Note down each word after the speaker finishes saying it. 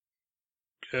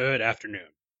Good afternoon.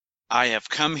 I have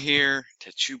come here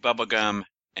to chew bubblegum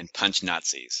and punch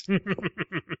Nazis.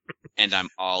 And I'm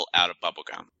all out of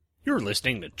bubblegum. You're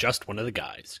listening to Just One of the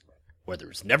Guys, where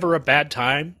there's never a bad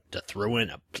time to throw in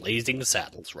a Blazing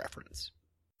Saddles reference.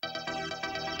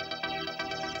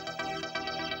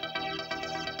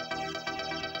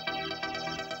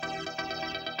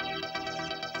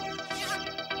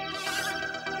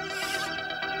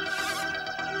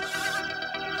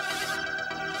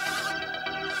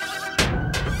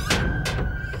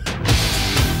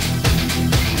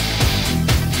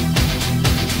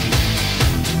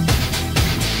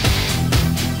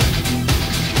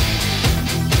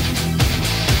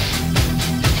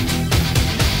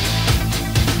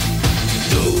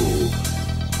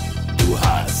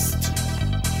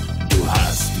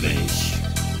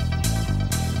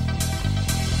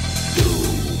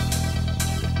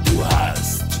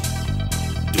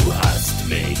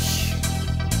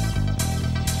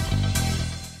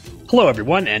 Hello,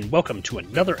 everyone, and welcome to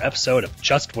another episode of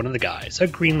Just One of the Guys, a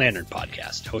Green Lantern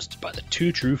podcast hosted by the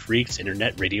Two True Freaks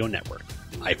Internet Radio Network.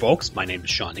 Hi, folks. My name is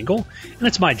Sean Ingle, and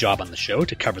it's my job on the show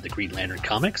to cover the Green Lantern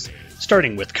comics,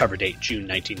 starting with cover date June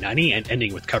 1990 and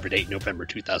ending with cover date November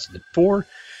 2004,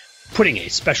 putting a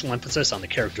special emphasis on the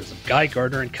characters of Guy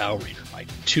Gardner and Kyle Rayner, my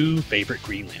two favorite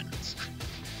Green Lanterns.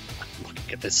 I'm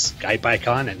looking at this Skype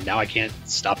icon, and now I can't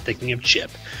stop thinking of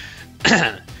Chip.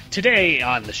 Today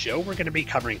on the show, we're going to be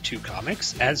covering two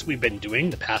comics. As we've been doing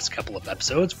the past couple of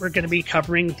episodes, we're going to be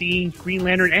covering the Green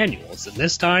Lantern Annuals. And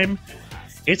this time,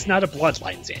 it's not a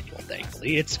Bloodlines Annual,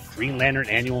 thankfully. It's Green Lantern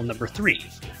Annual number 3,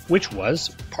 which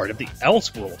was part of the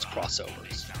Elseworlds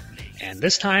crossovers. And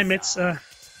this time, it's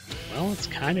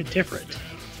kind of different.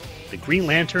 The Green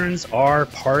Lanterns are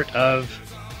part of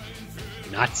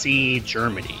Nazi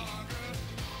Germany.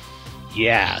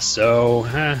 Yeah, so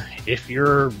if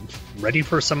you're ready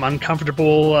for some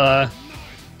uncomfortable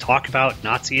talk about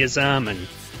Nazism and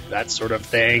that sort of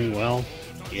thing, well,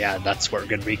 yeah, that's what we're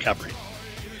going to be covering.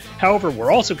 However, we're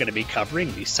also going to be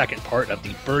covering the second part of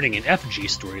the Burning in Effigy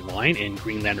storyline in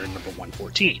Green Lantern number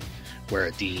 114,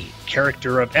 where the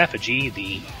character of Effigy,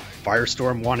 the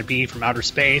Firestorm wannabe from outer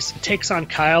space, takes on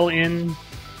Kyle in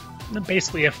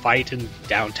basically a fight in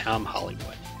downtown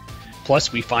Hollywood.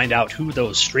 Plus, we find out who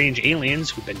those strange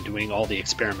aliens who've been doing all the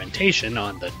experimentation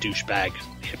on the douchebag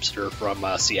hipster from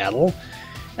Seattle,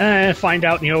 find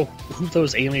out, who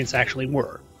those aliens actually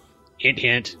were. Hint,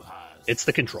 hint, it's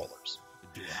the controllers.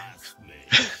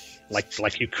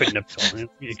 like you couldn't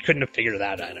have figured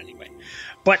that out anyway.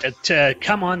 But to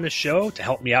come on the show to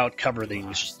help me out covering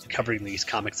these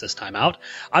comics this time out,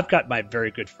 I've got my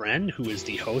very good friend who is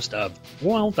the host of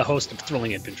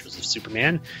Thrilling Adventures of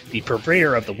Superman, the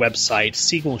purveyor of the website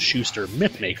Siegel Schuster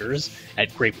Mythmakers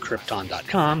at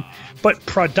grapekrypton.com, but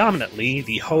predominantly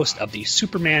the host of the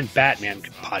Superman Batman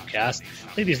podcast.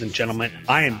 Ladies and gentlemen,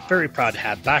 I am very proud to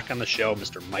have back on the show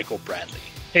Mr. Michael Bradley.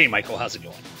 Hey, Michael, how's it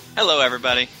going? Hello,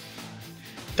 everybody.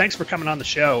 Thanks for coming on the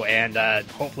show, and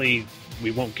hopefully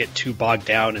we won't get too bogged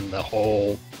down in the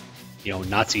whole,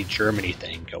 Nazi Germany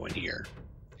thing going here.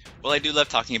 Well, I do love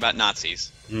talking about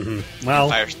Nazis. Mm-hmm.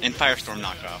 Well, and Firestorm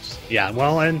knockoffs. Yeah,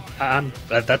 well, and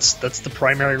that's the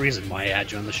primary reason why I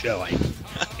had you on the show. I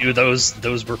knew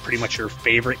those were pretty much your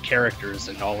favorite characters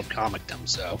in all of comicdom,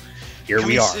 so here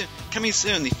we are. Coming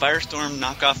soon, the Firestorm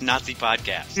knockoff Nazi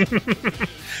podcast.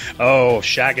 Oh,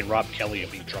 Shag and Rob Kelly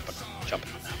will be jumping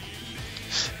on that.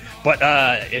 But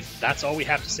if that's all we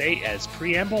have to say as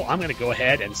preamble, I'm going to go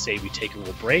ahead and say we take a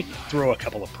little break, throw a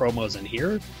couple of promos in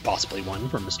here, possibly one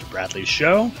from Mr. Bradley's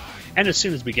show, and as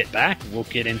soon as we get back, we'll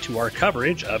get into our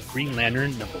coverage of Green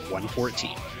Lantern number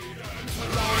 114.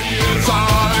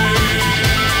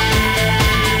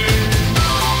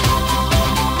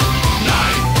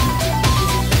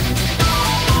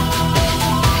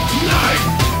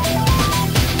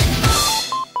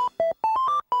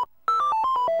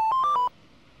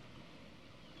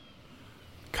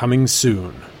 Coming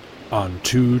soon on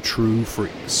Two True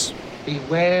Freaks.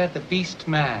 Beware the Beast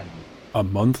Man. A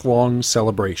month-long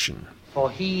celebration. For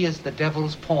he is the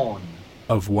devil's pawn.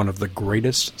 Of one of the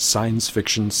greatest science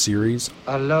fiction series.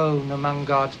 Alone among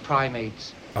God's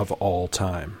primates. Of all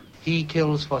time. He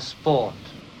kills for sport,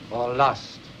 or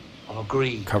lust, or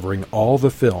greed. Covering all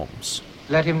the films.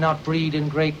 Let him not breed in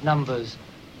great numbers,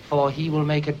 for he will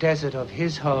make a desert of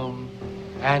his home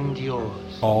and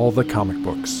yours. All the comic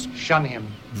books. Shun him.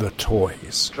 The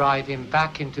toys. Drive him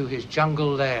back into his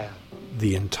jungle lair.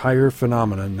 The entire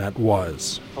phenomenon that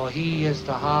was. For he is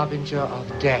the harbinger of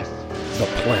death. The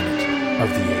Planet of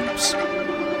the Apes.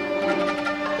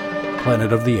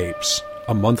 Planet of the Apes,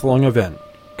 a month-long event,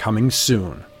 coming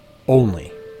soon,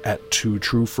 only at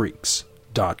twotruefreaks.com.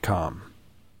 TrueFreaks.com.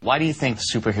 Why do you think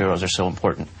superheroes are so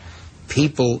important?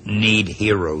 People need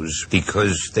heroes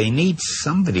because they need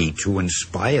somebody to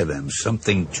inspire them,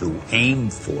 something to aim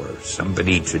for,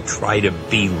 somebody to try to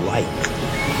be like.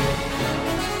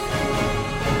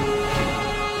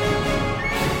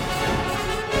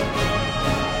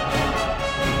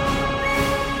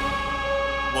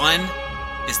 One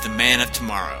is the man of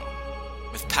tomorrow,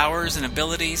 with powers and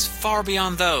abilities far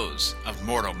beyond those of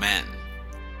mortal men.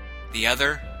 The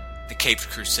other, the Caped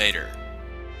Crusader,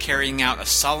 carrying out a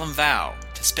solemn vow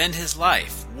to spend his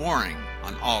life warring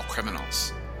on all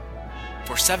criminals.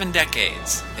 For 7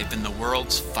 decades, they've been the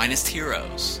world's finest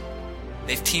heroes.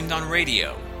 They've teamed on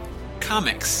radio,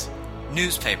 comics,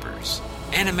 newspapers,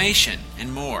 animation,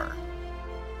 and more.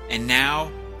 And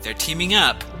now, they're teaming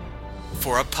up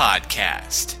for a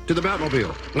podcast. To the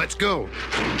Batmobile. Let's go.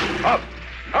 Up,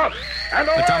 and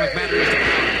away! Atomic batteries to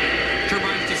power.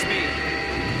 Turbines to speed.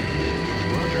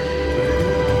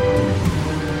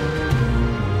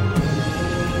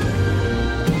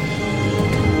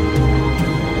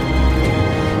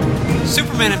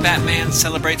 Superman and Batman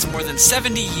celebrates more than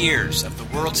 70 years of the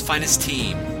world's finest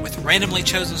team, with randomly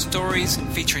chosen stories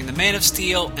featuring the Man of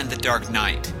Steel and the Dark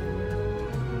Knight.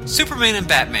 Superman and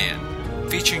Batman,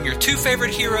 featuring your 2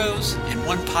 favorite heroes in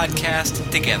one podcast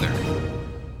together.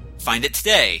 Find it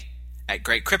today at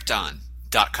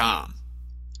GreatKrypton.com.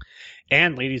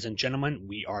 And ladies and gentlemen,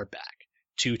 we are back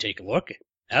to take a look,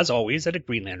 as always, at a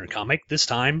Green Lantern comic, this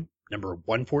time number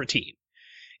 114.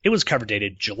 It was cover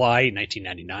dated July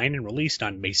 1999 and released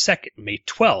on May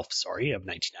 12th, of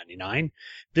 1999.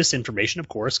 This information, of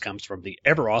course, comes from the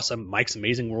ever awesome Mike's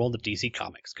Amazing World of DC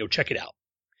Comics. Go check it out.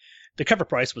 The cover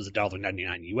price was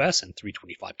 $1.99 US and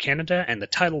 $3.25 Canada, and the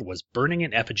title was Burning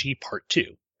in Effigy Part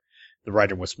 2. The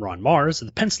writer was Ron Mars.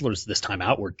 The pencilers this time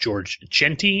out were George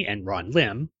Genti and Ron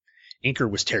Lim. Inker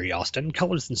was Terry Austin.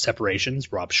 Colors and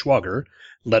separations, Rob Schwager.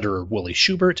 Letterer, Willie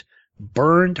Schubert.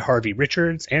 Burned, Harvey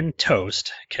Richards, and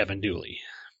Toast, Kevin Dooley.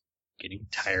 Getting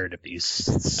tired of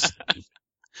these.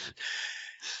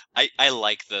 I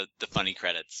like the funny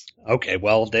credits. Okay,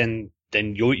 well then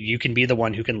you can be the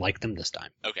one who can like them this time.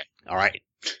 Okay. All right.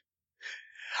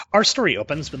 Our story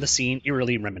opens with a scene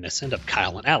eerily reminiscent of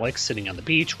Kyle and Alex sitting on the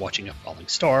beach watching a falling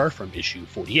star from issue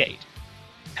 48.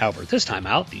 However, this time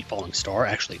out, the falling star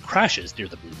actually crashes near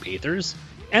the Blue Panthers,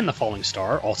 and the falling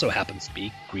star also happens to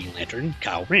be Green Lantern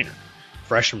Kyle Rayner,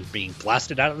 fresh from being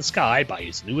blasted out of the sky by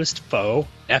his newest foe,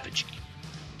 Effigy.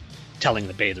 Telling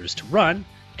the bathers to run,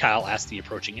 Kyle asks the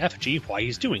approaching Effigy why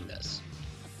he's doing this.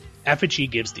 Effigy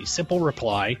gives the simple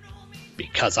reply,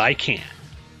 "Because I can."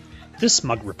 This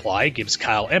smug reply gives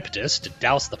Kyle impetus to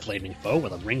douse the flaming foe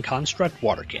with a ring construct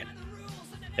water cannon.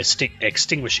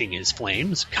 Extinguishing his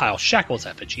flames, Kyle shackles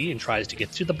Effigy and tries to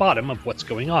get to the bottom of what's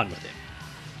going on with him.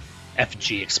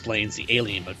 Effigy explains the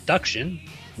alien abduction,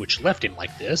 which left him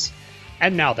like this,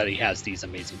 and now that he has these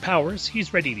amazing powers,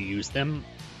 he's ready to use them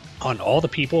on all the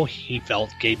people he felt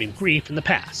gave him grief in the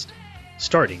past,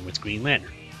 starting with Green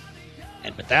Lantern.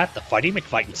 And with that, the Fighting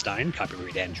McFightenstein,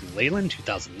 copyright Andrew Leyland,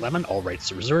 2011, all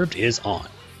rights reserved, is on.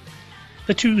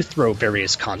 The two throw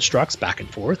various constructs back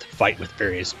and forth, fight with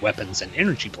various weapons and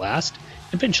energy blast,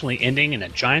 eventually ending in a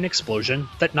giant explosion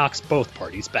that knocks both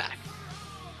parties back.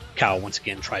 Kyle once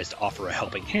again tries to offer a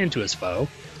helping hand to his foe,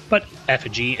 but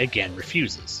Effigy again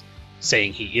refuses,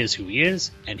 saying he is who he is,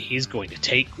 and he's going to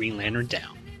take Green Lantern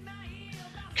down.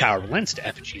 Kyle relents to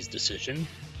Effigy's decision,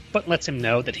 but lets him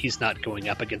know that he's not going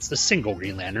up against a single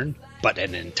Green Lantern, but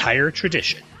an entire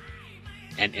tradition.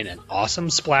 And in an awesome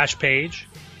splash page,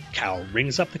 Kyle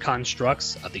rings up the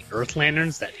constructs of the Earth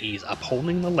Lanterns that he's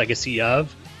upholding the legacy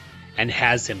of, and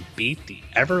has him beat the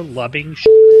ever-loving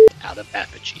shit out of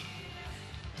Effigy.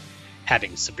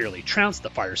 Having severely trounced the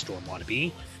Firestorm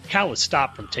wannabe, Kyle is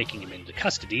stopped from taking him into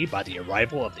custody by the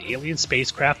arrival of the alien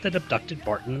spacecraft that abducted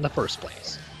Barton in the first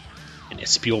place. In a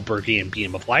Spielbergian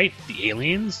beam of light, the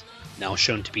aliens, now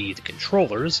shown to be the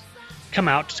controllers, come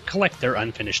out to collect their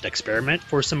unfinished experiment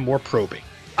for some more probing.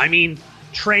 I mean,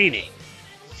 training.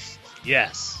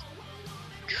 Yes,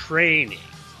 training.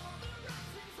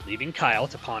 Leaving Kyle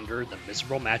to ponder the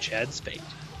miserable matchhead's fate.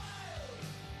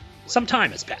 Some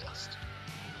time has passed,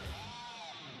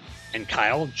 and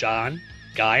Kyle, John,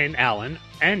 Guy, and Alan,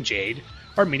 and Jade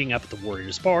are meeting up at the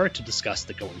Warriors Bar to discuss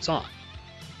the goings-on.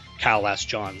 Kyle asks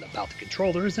John about the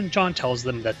controllers, and John tells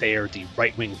them that they are the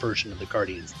right-wing version of the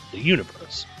Guardians of the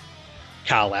Universe.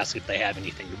 Kyle asks if they have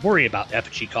anything to worry about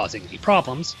Effigy causing any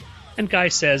problems, and Guy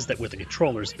says that with the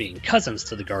controllers being cousins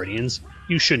to the Guardians,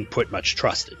 you shouldn't put much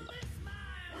trust in them.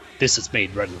 This is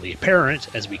made readily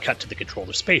apparent as we cut to the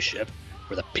controller spaceship,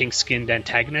 where the pink-skinned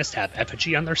antagonists have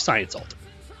Effigy on their science altar,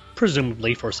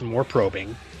 presumably for some more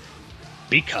probing,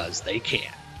 because they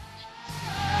can.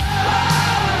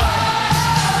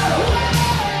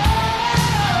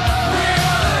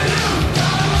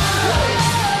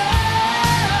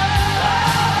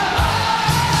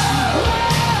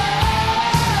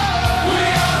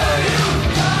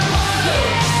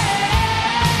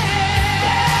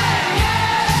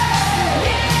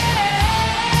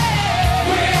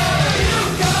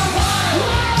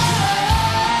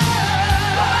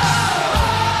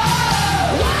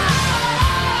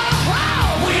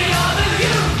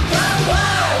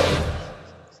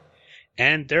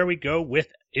 And there we go with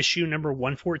issue number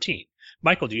 114.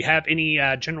 Michael, do you have any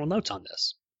general notes on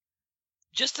this?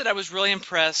 Just that I was really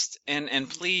impressed and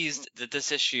pleased that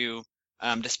this issue,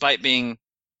 despite being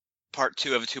part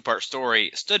 2 of a 2-part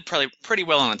story, stood pretty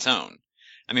well on its own.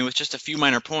 I mean, with just a few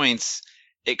minor points,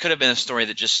 it could have been a story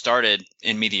that just started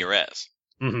in media res.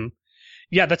 Mm-hmm.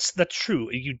 Yeah, that's true.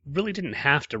 You really didn't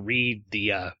have to read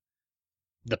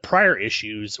the prior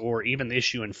issues or even the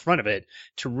issue in front of it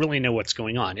to really know what's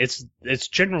going on. It's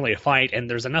generally a fight, and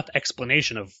there's enough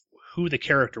explanation of who the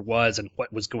character was and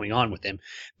what was going on with him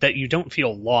that you don't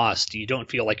feel lost. You don't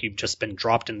feel like you've just been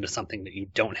dropped into something that you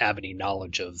don't have any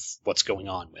knowledge of what's going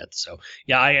on with. So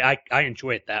yeah, I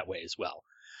enjoy it that way as well.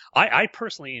 I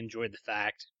personally enjoyed the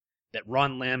fact that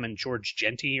Ron Lim and George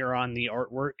Genty are on the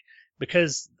artwork,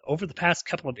 because over the past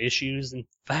couple of issues, in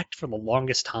fact for the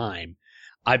longest time,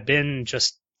 I've been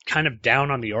just kind of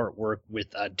down on the artwork with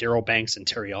Darryl Banks and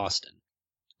Terry Austin.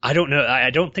 I don't know.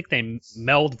 I don't think they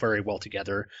meld very well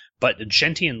together, but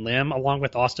Genty and Lim, along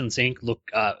with Austin's ink, look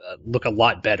a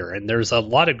lot better, and there's a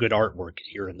lot of good artwork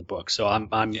here in the book. So I'm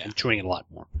enjoying it a lot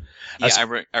more.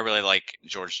 Yeah, I really like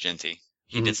George Genty.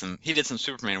 He did some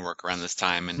Superman work around this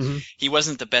time, and he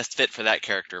wasn't the best fit for that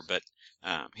character, but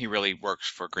he really works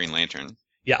for Green Lantern.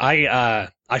 Yeah,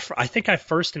 I think I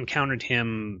first encountered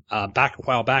him a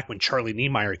while back when Charlie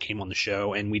Niemeyer came on the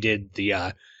show, and we did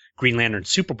the Green Lantern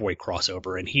Superboy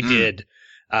crossover, and he did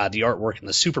the artwork in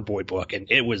the Superboy book, and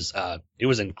it was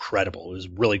incredible. It was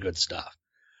really good stuff.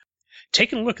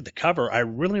 Taking a look at the cover, I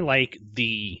really like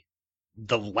the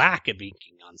lack of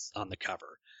inking on the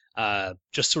cover.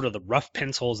 Just sort of the rough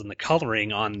pencils and the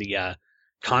coloring on the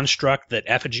construct that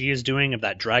Effigy is doing of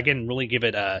that dragon really give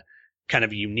it a kind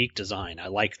of a unique design. I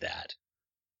like that.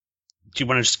 Do you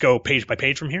want to just go page by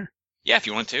page from here? Yeah, if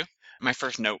you want to. My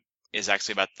first note is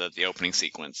actually about the opening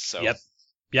sequence. So. Yep.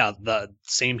 Yeah, the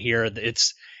same here.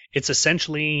 It's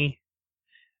essentially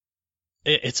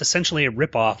a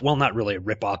ripoff. Well, not really a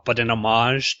ripoff, but an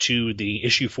homage to the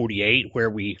issue 48 where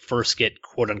we first get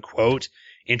quote unquote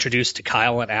introduced to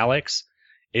Kyle and Alex.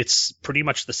 It's pretty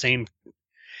much the same.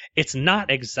 It's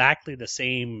not exactly the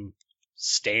same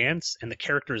stance, and the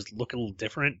characters look a little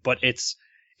different, but it's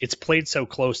played so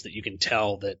close that you can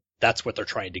tell that that's what they're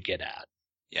trying to get at.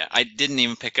 Yeah, I didn't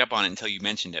even pick up on it until you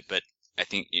mentioned it, but I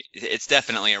think it's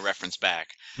definitely a reference back.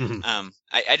 Mm-hmm.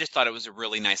 I just thought it was a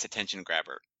really nice attention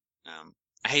grabber.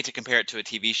 I hate to compare it to a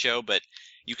TV show, but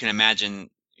you can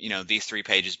imagine, these 3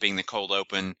 pages being the cold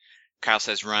open. Kyle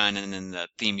says run, and then the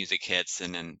theme music hits,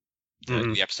 and then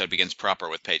the episode begins proper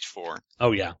with page 4.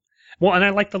 Oh yeah. Well, and I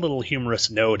like the little humorous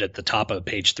note at the top of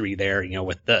page 3 there,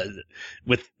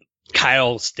 with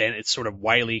Kyle it's sort of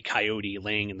Wile E. Coyote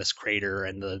laying in this crater,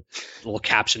 and the little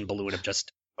caption balloon of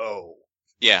just oh.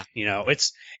 Yeah.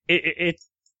 It's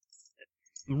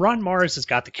Ron Mars has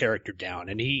got the character down,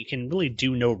 and he can really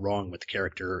do no wrong with the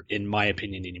character, in my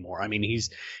opinion, anymore. I mean,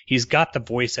 he's got the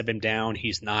voice of him down.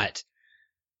 He's not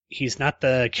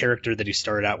the character that he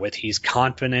started out with. He's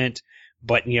confident,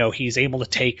 but he's able to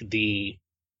take the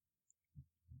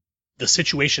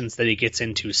situations that he gets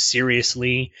into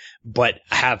seriously, but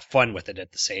have fun with it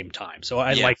at the same time. So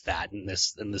I like that in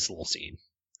this little scene.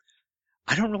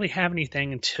 I don't really have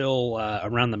anything until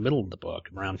around the middle of the book,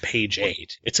 around page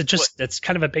 8. It's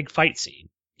kind of a big fight scene.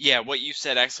 Yeah, what you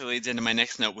said actually leads into my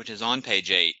next note, which is on page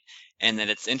 8, and that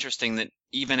it's interesting that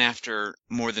even after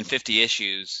more than 50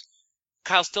 issues,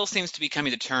 Kyle still seems to be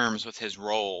coming to terms with his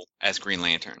role as Green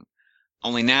Lantern.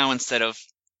 Only now, instead of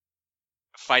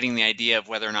fighting the idea of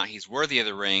whether or not he's worthy of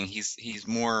the ring, he's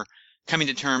more coming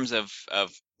to terms of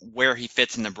where he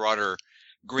fits in the broader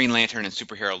Green Lantern and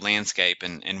superhero landscape,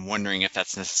 and wondering if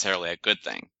that's necessarily a good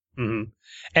thing. Mm-hmm.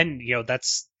 And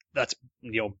that's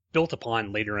built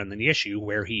upon later in the issue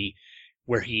where he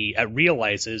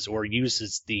realizes or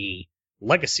uses the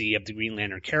legacy of the Green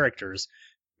Lantern characters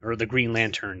or the Green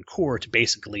Lantern Corps to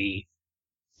basically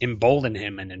embolden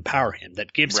him and empower him.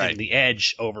 That gives him the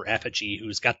edge over Effigy,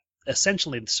 who's got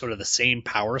essentially sort of the same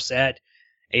power set,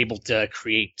 able to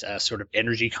create sort of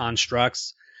energy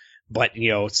constructs, But,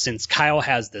 since Kyle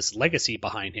has this legacy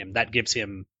behind him, that gives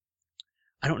him,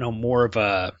 I don't know, more of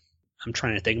a, I'm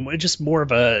trying to think, just more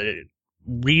of a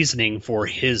reasoning for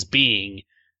his being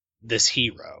this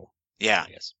hero. Yeah.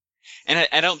 I guess. And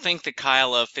I don't think the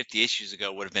Kyle of 50 issues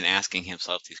ago would have been asking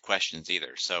himself these questions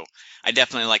either. So I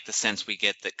definitely like the sense we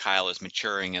get that Kyle is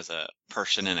maturing as a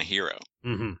person and a hero.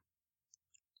 Mm-hmm.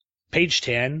 Page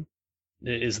 10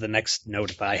 is the next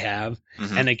note that I have.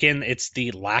 Mm-hmm. And again, it's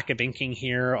the lack of inking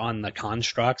here on the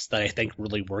constructs that I think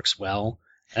really works well.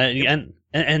 And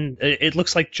it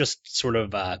looks like just sort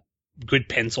of good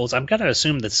pencils. I'm going to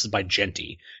assume this is by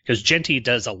Genty, because Genty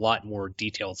does a lot more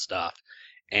detailed stuff.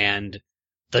 And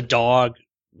the dog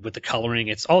with the coloring,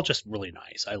 it's all just really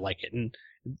nice. I like it. And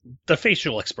the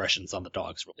facial expressions on the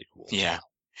dog's really cool. Yeah.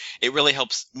 It really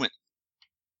helps when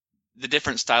the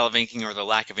different style of inking or the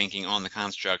lack of inking on the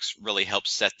constructs really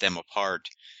helps set them apart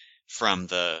from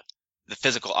the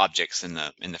physical objects in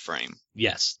the frame.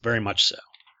 Yes, very much so.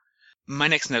 My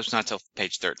next note's not till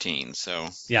page 13, so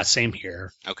Yeah, same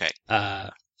here. okay.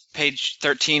 Page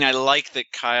 13, I like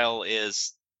that Kyle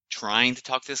is trying to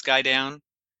talk this guy down.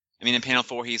 I mean, in panel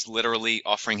 4, he's literally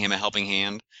offering him a helping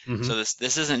hand. Mm-hmm. So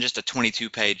this isn't just a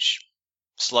 22-page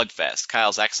slugfest.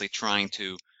 Kyle's actually trying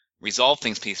to resolve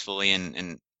things peacefully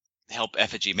and help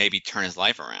Effigy maybe turn his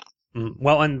life around.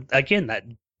 Well, and again,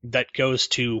 that goes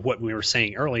to what we were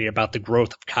saying earlier about the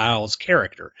growth of Kyle's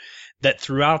character. That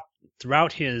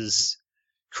throughout his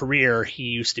career, he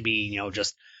used to be,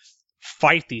 just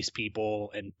fight these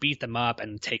people and beat them up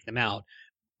and take them out.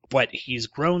 But he's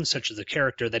grown such as a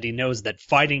character that he knows that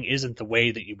fighting isn't the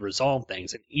way that you resolve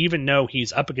things. And even though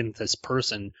he's up against this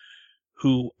person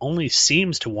who only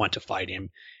seems to want to fight him,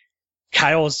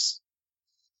 Kyle's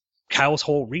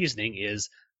whole reasoning is,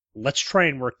 let's try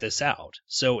and work this out.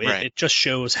 So it just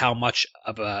shows how much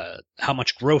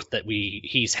growth that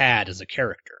he's had as a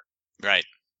character. Right,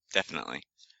 definitely.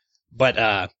 But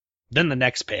then the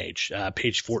next page,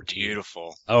 page 14.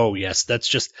 Beautiful. Oh yes, that's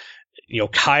just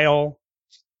Kyle,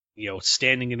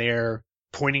 standing there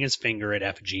pointing his finger at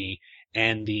Effigy,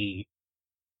 and the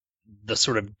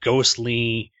sort of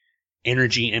ghostly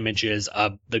energy images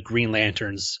of the Green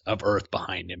Lanterns of Earth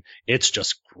behind him. It's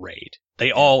just great.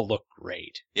 They all look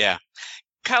great. Yeah.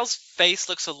 Kyle's face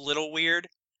looks a little weird,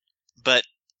 but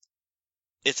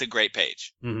it's a great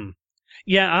page. Mm-hmm.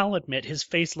 Yeah, I'll admit his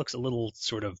face looks a little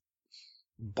sort of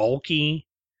bulky,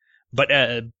 but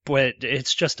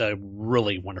it's just a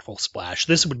really wonderful splash.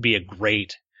 This would be a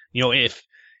great,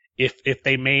 if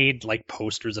they made like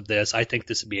posters of this, I think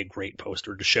this would be a great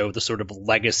poster to show the sort of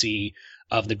legacy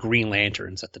of the Green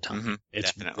Lanterns at the time. Mm-hmm,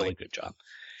 it's definitely. a really good job.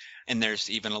 And there's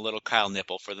even a little Kyle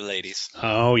nipple for the ladies.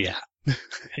 Oh yeah,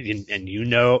 and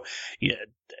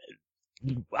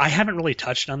I haven't really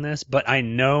touched on this, but I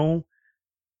know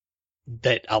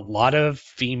that a lot of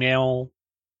female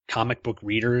comic book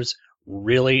readers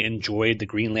really enjoyed the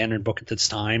Green Lantern book at this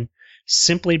time,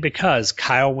 simply because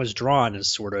Kyle was drawn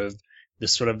as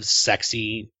this sort of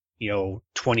sexy,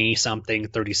 20-something,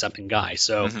 30-something guy.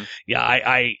 So yeah,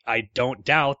 I don't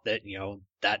doubt that,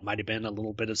 that might have been a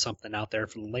little bit of something out there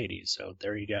for the ladies. So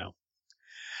there you go.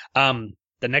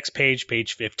 The next page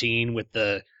 15,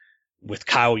 with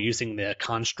Kyle using the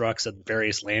constructs of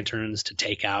various lanterns to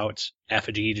take out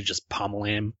Effigy, to just pummel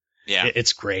him. Yeah.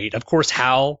 It's great. Of course,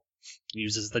 Hal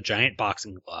uses the giant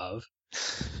boxing glove.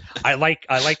 I like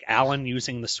Alan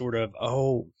using the sort of,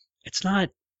 it's not,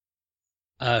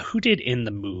 who did In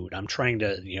the Mood? I'm trying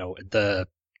to, the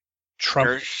Trump.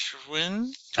 Gershwin?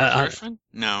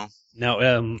 No.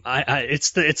 No,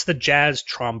 it's the jazz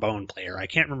trombone player. I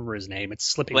can't remember his name. It's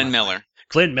slipping. Glenn Miller.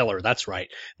 Glenn Miller, that's right.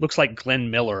 Looks like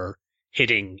Glenn Miller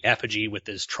hitting Effigy with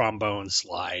his trombone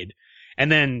slide,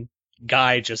 and then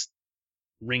Guy just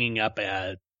ringing up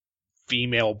a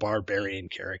female barbarian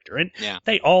character, and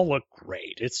they all look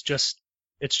great. It's just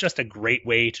a great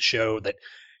way to show that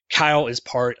Kyle is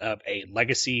part of a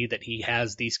legacy, that he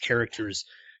has these characters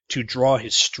to draw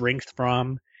his strength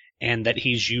from, and that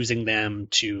he's using them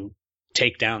to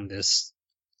take down this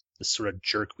sort of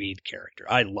jerkweed character.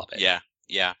 I love it.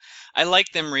 Yeah. I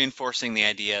like them reinforcing the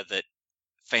idea that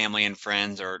family and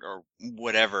friends or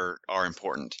whatever are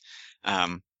important.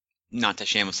 Not to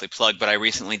shamelessly plug, but I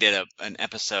recently did an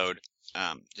episode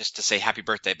just to say happy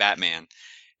birthday, Batman.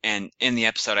 And in the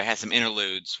episode, I had some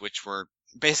interludes, which were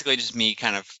basically just me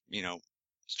kind of,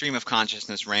 stream of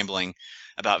consciousness rambling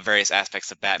about various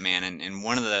aspects of Batman. And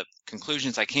one of the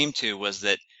conclusions I came to was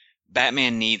that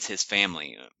Batman needs his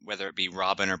family, whether it be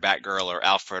Robin or Batgirl or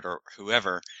Alfred or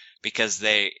whoever, because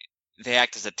they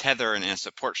act as a tether and a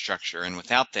support structure. And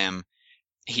without them,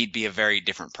 he'd be a very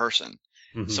different person.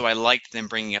 Mm-hmm. So I liked them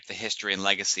bringing up the history and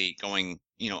legacy, going,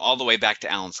 all the way back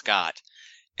to Alan Scott,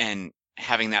 and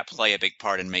having that play a big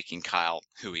part in making Kyle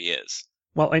who he is.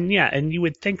 Well, and you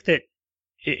would think that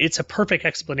it's a perfect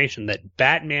explanation that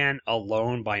Batman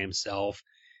alone by himself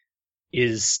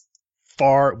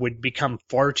would become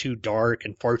far too dark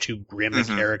and far too grim a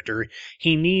character.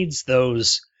 He needs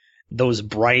those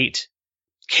bright,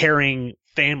 caring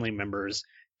family members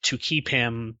to keep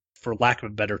him, for lack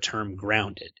of a better term,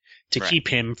 grounded, to keep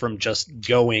him from just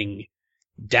going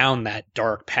down that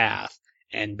dark path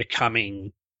and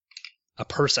becoming an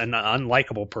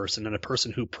unlikable person, and a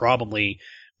person who probably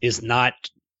is not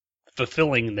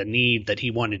fulfilling the need that he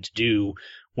wanted to do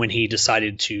when he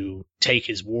decided to take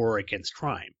his war against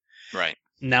crime. Right.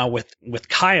 Now, with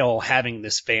Kyle having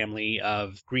this family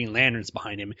of Green Lanterns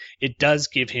behind him, it does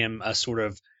give him a sort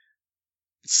of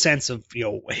sense of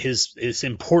his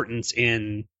importance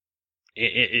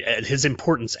his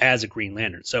importance as a Green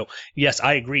Lantern. So yes,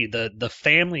 I agree. The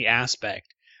family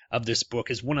aspect of this book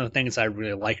is one of the things I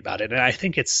really like about it, and I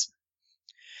think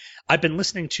I've been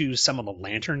listening to some of the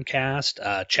Lantern cast,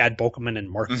 Chad Bokelman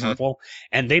and Mark Marvel,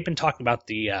 and they've been talking about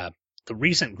the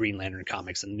recent Green Lantern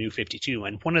comics and the New 52,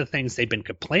 and one of the things they've been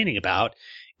complaining about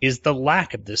is the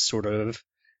lack of this sort of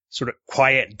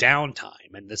quiet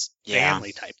downtime and this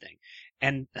family type thing.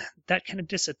 And that kind of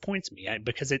disappoints me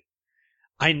because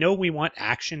I know we want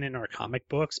action in our comic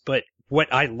books, but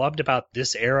what I loved about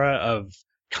this era of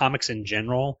comics in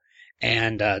general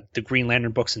and the Green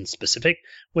Lantern books in specific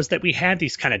was that we had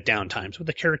these kind of downtimes where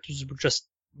the characters would just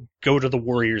go to the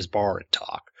Warriors bar and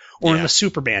talk, or in the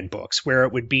Superman books where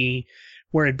it'd be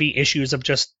issues of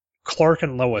just Clark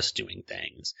and Lois doing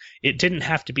things. It didn't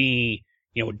have to be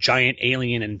giant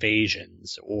alien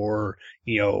invasions or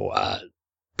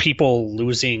people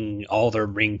losing all their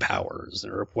ring powers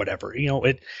or whatever.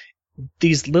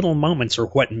 These little moments are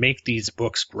what make these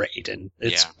books great, and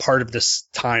it's part of this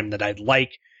time that I'd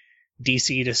like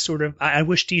DC to I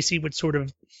wish DC would sort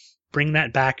of bring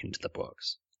that back into the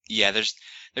books. Yeah, there's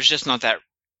just not that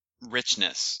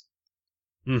richness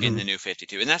in the New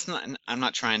 52, and that's not. I'm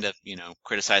not trying to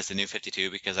criticize the New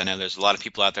 52 because I know there's a lot of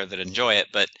people out there that enjoy it,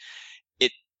 but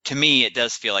to me it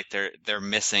does feel like they're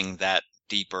missing that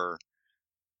deeper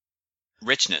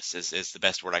richness is the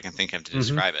best word I can think of to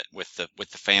describe it, with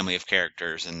the family of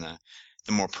characters and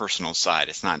the more personal side.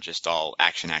 It's not just all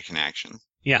action.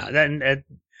 Yeah, and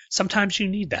sometimes you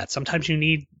need that. Sometimes you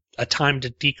need a time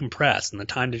to decompress and the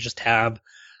time to just have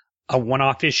a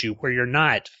one-off issue where you're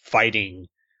not fighting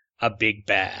a big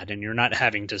bad and you're not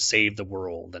having to save the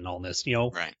world and all this.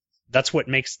 Right. That's what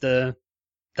makes good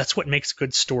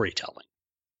storytelling.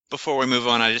 Before we move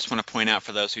on, I just want to point out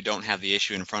for those who don't have the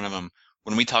issue in front of them,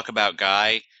 when we talk about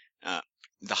Guy,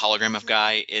 the hologram of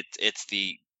Guy, it's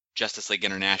the Justice League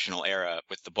International era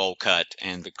with the bowl cut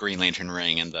and the Green Lantern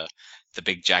ring and the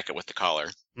big jacket with the collar.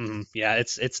 Yeah,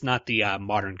 it's not the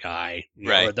modern Guy,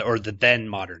 right? Or the then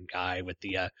modern Guy with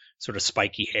the sort of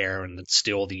spiky hair and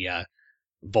still the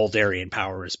Voldarian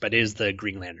powers, but is the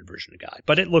Green Lantern version of Guy.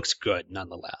 But it looks good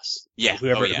nonetheless. Yeah,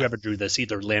 whoever drew this,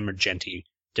 either Lim or Genty,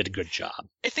 did a good job.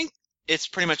 I think it's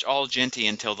pretty much all Genty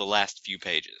until the last few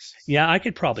pages. Yeah, I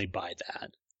could probably buy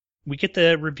that. We get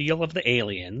the reveal of the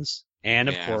aliens, and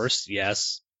of course,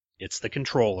 yes, it's the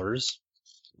controllers,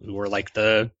 who are like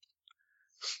the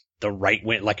right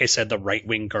wing, like I said, the right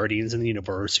wing guardians in the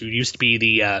universe, who used to be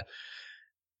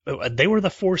they were the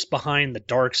force behind the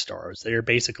Dark Stars. They're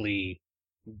basically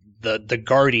the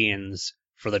guardians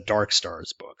for the Dark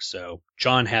Stars book. So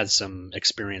John has some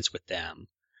experience with them,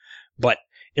 but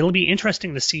it'll be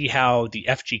interesting to see how the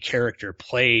FG character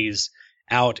plays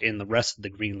out in the rest of the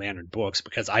Green Lantern books,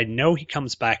 because I know he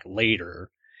comes back later,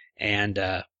 and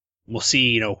we'll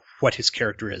see, what his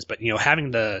character is. But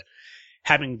having the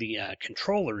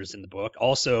controllers in the book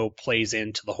also plays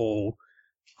into the whole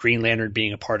Green Lantern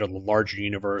being a part of the larger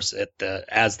universe,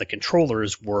 as the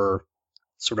controllers were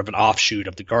sort of an offshoot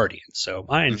of the Guardians. So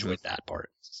I enjoyed that part.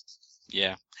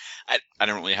 Yeah, I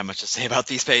don't really have much to say about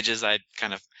these pages.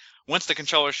 Once the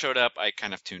controller showed up, I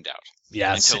kind of tuned out.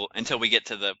 Yeah. Until we get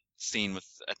to the scene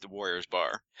at the Warriors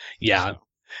bar. Yeah.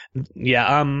 So.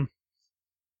 Yeah.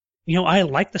 I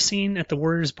like the scene at the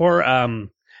Warriors bar.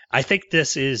 I think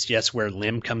this is, where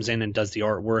Lim comes in and does the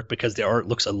artwork, because the art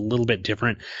looks a little bit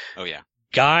different. Oh, yeah.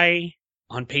 Guy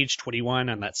on page 21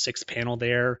 on that 6th panel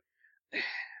there,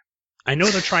 I know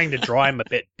they're trying to draw him a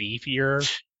bit beefier,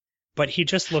 but he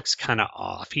just looks kind of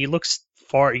off. He looks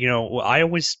far, I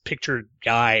always pictured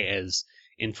Guy as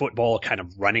in football kind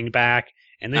of running back,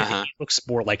 and then he looks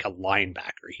more like a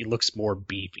linebacker. He looks more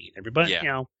beefy. Everybody,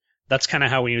 that's kind of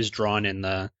how he was drawn in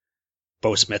the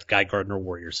Bo Smith, Guy Gardner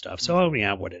Warrior stuff. So,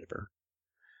 whatever.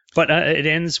 But it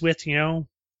ends with,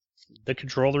 the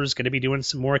controller is going to be doing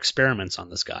some more experiments on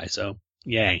this guy. So,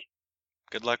 yay.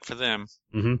 Good luck for them.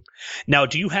 Mm-hmm. Now,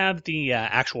 do you have the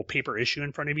actual paper issue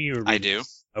in front of you? Or I do.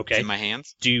 Okay. It's in my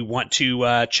hands. Do you want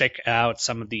to check out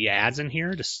some of the ads in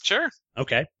here? Sure.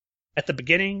 Okay. At the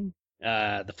beginning,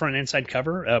 the front and inside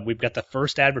cover, we've got the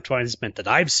first advertisement that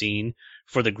I've seen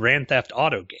for the Grand Theft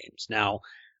Auto games. Now,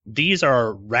 these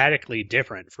are radically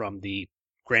different from the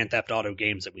Grand Theft Auto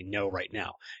games that we know right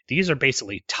now. These are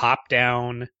basically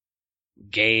top-down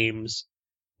games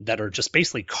that are just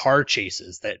basically car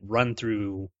chases that run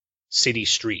through city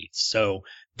streets. So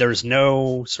there's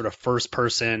no sort of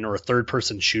first-person or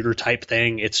third-person shooter type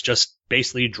thing. It's just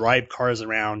basically drive cars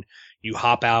around, you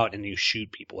hop out, and you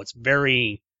shoot people. It's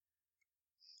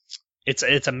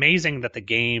amazing that the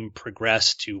game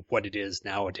progressed to what it is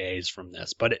nowadays from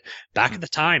this. But back at the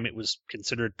time, it was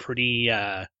considered pretty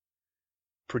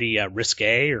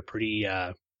risque or pretty,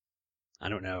 violent,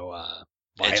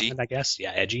 edgy. I guess.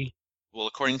 Yeah, edgy. Well,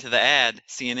 according to the ad,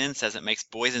 CNN says it makes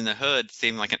Boys in the Hood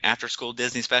seem like an after-school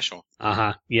Disney special.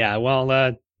 Uh-huh. Yeah,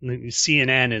 well,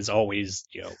 CNN is always,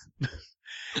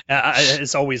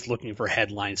 is always looking for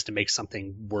headlines to make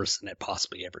something worse than it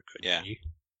possibly ever could be.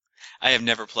 I have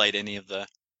never played any of the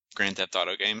Grand Theft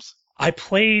Auto games. I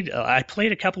played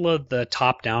a couple of the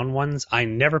top-down ones. I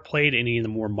never played any of the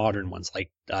more modern ones,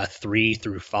 like 3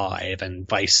 through 5 and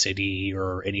Vice City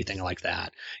or anything like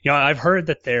that. I've heard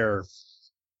that they're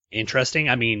interesting.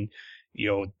 I mean,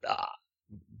 the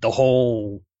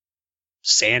whole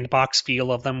sandbox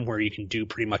feel of them, where you can do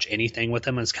pretty much anything with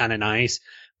them, is kind of nice.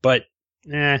 But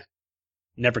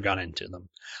never got into them.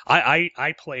 I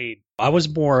was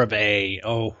more of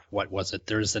what was it?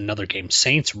 There's another game,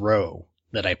 Saints Row,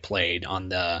 that I played on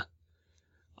the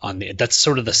that's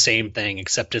sort of the same thing,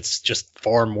 except it's just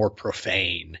far more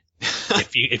profane.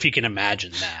 if you can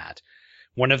imagine that.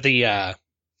 One of the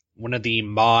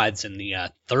mods in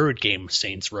the third game,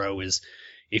 Saints Row, is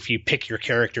if you pick your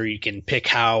character, you can pick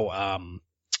how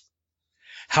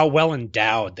well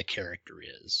endowed the character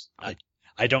is.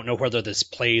 I don't know whether this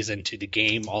plays into the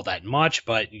game all that much,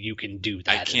 but you can do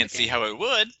that. I can't see how it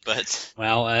would, but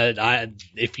well,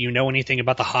 if you know anything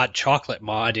about the hot chocolate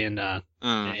mod in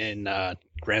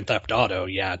Grand Theft Auto,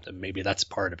 yeah, maybe that's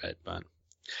part of it. But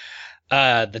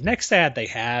the next ad they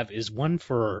have is one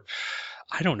for,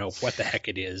 I don't know what the heck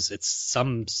it is.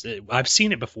 I've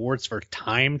seen it before. It's for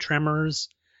Time Tremors,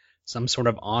 some sort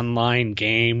of online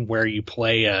game where you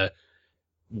play a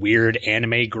weird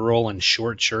anime girl in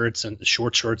short shorts and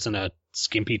a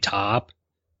skimpy top.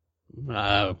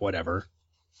 Whatever.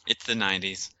 It's the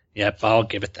 90s. Yep, I'll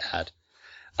give it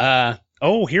that.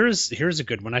 Here's a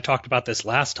good one. I talked about this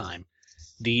last time.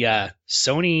 The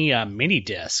Sony mini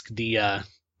disc, the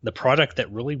product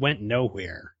that really went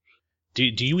nowhere. Do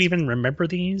you even remember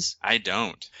these? I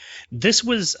don't. This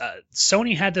was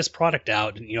Sony had this product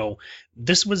out, and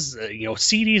this was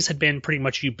CDs had been pretty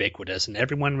much ubiquitous, and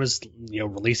everyone was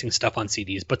releasing stuff on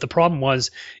CDs. But the problem was,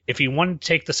 if you wanted to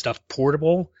take the stuff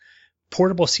portable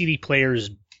CD players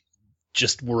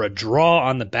just were a draw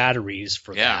on the batteries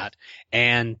for that.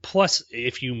 And plus,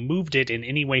 if you moved it in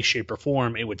any way, shape, or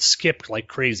form, it would skip like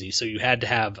crazy. So you had to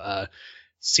have a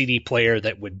CD player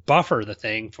that would buffer the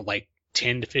thing for like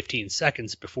 10 to 15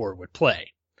 seconds before it would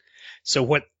play. So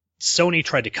what Sony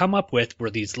tried to come up with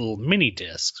were these little mini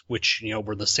discs, which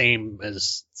were the same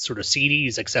as sort of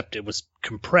CDs, except it was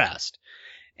compressed.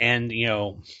 And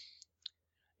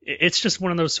it's just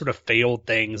one of those sort of failed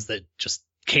things that just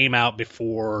came out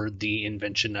before the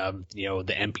invention of the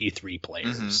MP3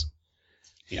 players.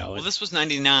 Mm-hmm. Well, this was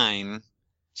 99,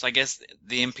 so I guess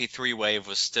the MP3 wave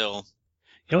was still.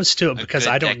 It was still, because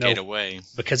I don't know, away.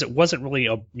 Because it wasn't really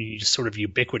sort of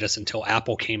ubiquitous until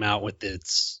Apple came out with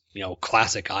its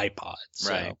classic iPod.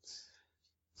 So. Right.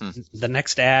 The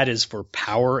next ad is for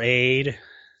Powerade.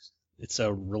 It's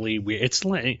a really weird. It's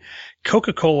like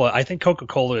Coca-Cola. I think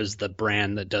Coca-Cola is the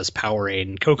brand that does Powerade,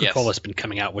 and Coca-Cola's been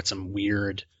coming out with some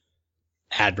weird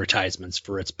advertisements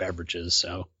for its beverages.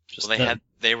 So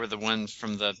they were the ones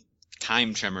from the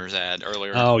Time Tremors ad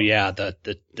earlier. Oh yeah,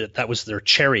 that was their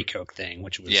Cherry Coke thing,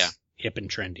 which was hip and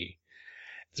trendy.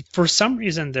 For some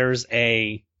reason, there's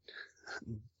the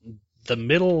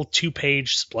middle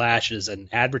 2-page splash is an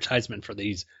advertisement for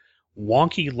these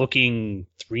wonky-looking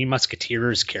Three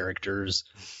Musketeers characters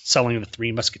selling the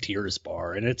Three Musketeers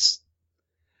bar, and it's,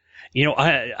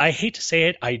 I hate to say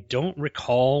it, I don't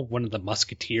recall one of the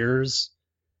Musketeers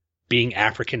being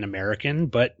African American,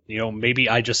 but maybe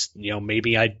I just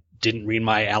maybe I didn't read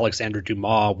my Alexander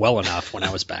Dumas well enough when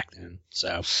I was back then.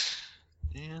 So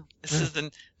this is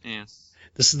the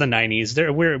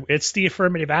 90s. It's the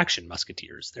affirmative action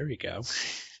Musketeers. There you go.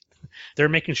 They're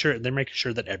making sure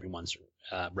that everyone's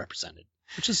represented,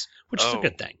 which is a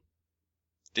good thing.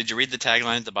 Did you read the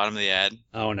tagline at the bottom of the ad?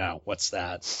 Oh no, what's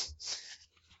that?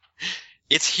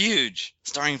 It's huge,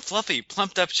 starring fluffy,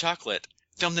 plumped-up chocolate,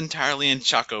 filmed entirely in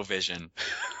Choco-Vision.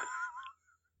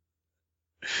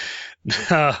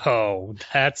 No,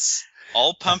 that's...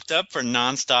 All pumped up for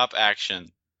non-stop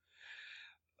action.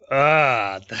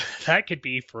 That could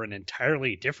be for an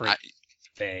entirely different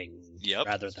thing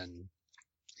rather than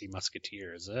the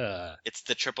Musketeers. It's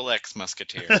the XXX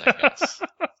Musketeers, I guess.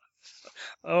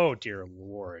 Oh, dear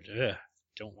Lord.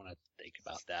 Don't want to think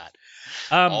about that.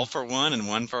 All for one and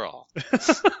one for all.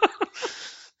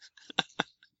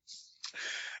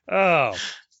 Oh.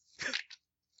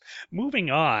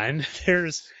 Moving on,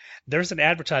 there's an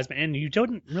advertisement, and you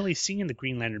don't really see in the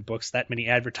Green Lantern books that many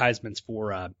advertisements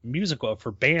for musical,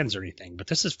 for bands or anything, but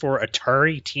this is for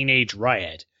Atari Teenage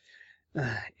Riot.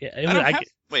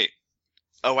 Wait.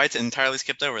 Oh, I entirely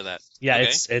skipped over that. Yeah,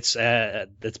 okay.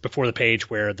 it's before the page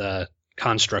where the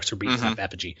constructs are beating up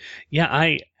Apogee. Yeah,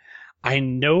 I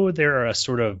know they're a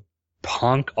sort of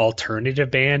punk alternative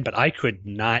band, but I could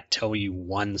not tell you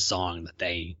one song that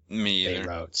they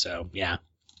wrote. So yeah,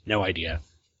 no idea.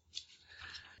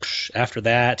 After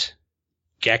that,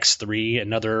 Gex 3,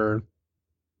 another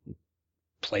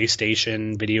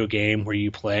PlayStation video game where you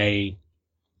play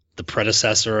the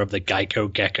predecessor of the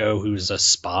Geico Gecko, who's a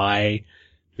spy,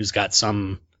 who's got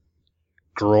some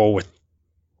girl with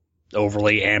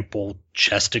overly ample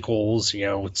chesticles,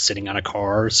 sitting on a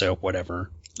car, so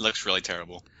whatever. It looks really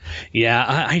terrible. Yeah,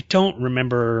 I don't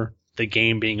remember the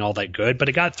game being all that good, but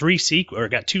it got 2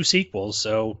 sequels,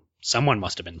 so someone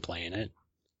must have been playing it.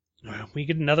 We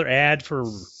get another ad for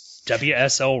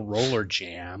WSL Roller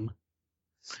Jam.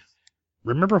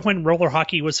 Remember when roller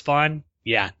hockey was fun?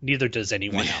 Yeah, neither does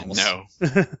anyone else. No.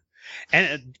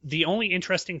 And the only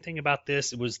interesting thing about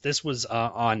this was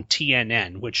on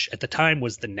TNN, which at the time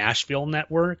was the Nashville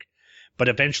network, but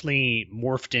eventually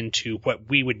morphed into what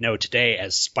we would know today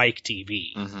as Spike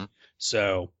TV. Mm-hmm.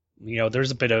 So,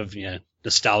 there's a bit of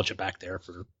nostalgia back there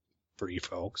for you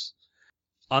folks.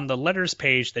 On the letters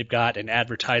page, they've got an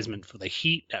advertisement for the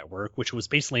Heat Network, which was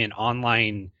basically an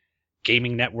online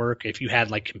gaming network. If you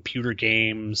had like computer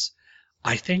games,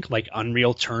 I think like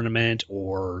Unreal Tournament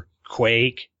or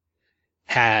Quake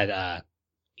had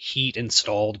Heat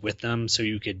installed with them, so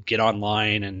you could get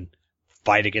online and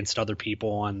fight against other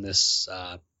people on this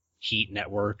Heat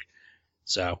network.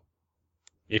 So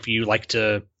if you like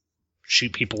to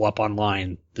shoot people up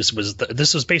online, this was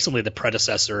basically the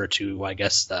predecessor to, I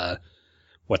guess, the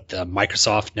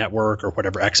Microsoft Network or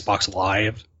whatever, Xbox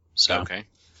Live. So, okay.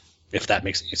 If that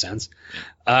makes any sense.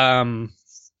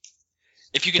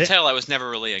 If you can tell, I was never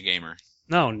really a gamer.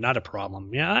 No, not a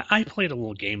problem. Yeah, I played a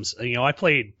little games. I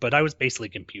played, but I was basically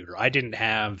computer. I didn't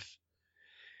have...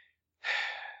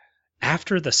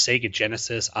 After the Sega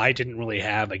Genesis, I didn't really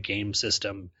have a game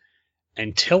system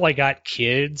until I got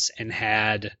kids and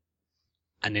had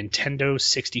a Nintendo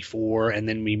 64, and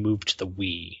then we moved to the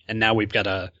Wii. And now we've got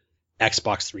a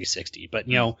Xbox 360. But,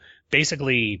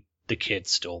 basically the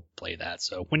kids still play that.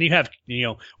 So when you have,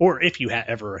 or if you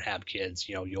ever have kids,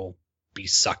 you'll be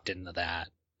sucked into that.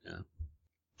 Yeah.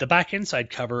 The back inside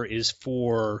cover is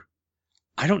for,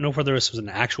 I don't know whether this was an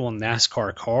actual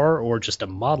NASCAR car or just a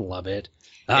model of it.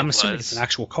 I'm assuming it's an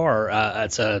actual car.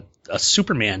 It's a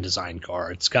Superman design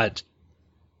car. It's got,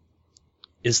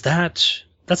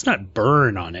 that's not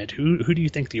Byrne on it. Who do you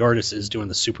think the artist is doing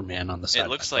the Superman on the side? It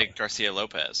looks like Garcia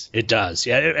Lopez. It does,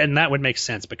 yeah, and that would make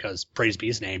sense because, praise be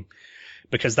his name,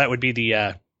 because that would be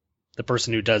the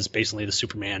person who does basically the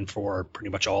Superman for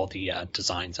pretty much all the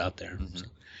designs out there. Mm-hmm. So.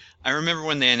 I remember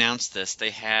when they announced this,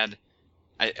 they had,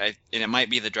 and it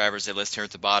might be the drivers they list here at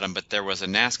the bottom, but there was a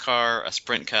NASCAR, a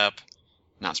Sprint Cup,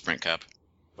 not Sprint Cup.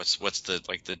 What's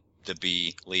the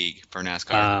B league for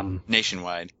NASCAR?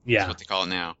 Nationwide. Yeah. That's what they call it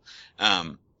now.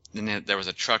 Then there was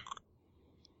a truck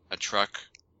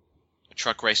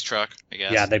race truck, I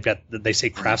guess. Yeah, they say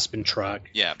Craftsman truck.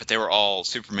 Yeah, but they were all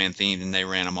Superman themed, and they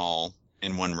ran them all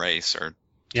in one race or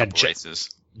couple races.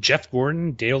 Jeff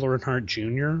Gordon, Dale Earnhardt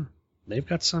Jr., they've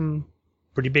got some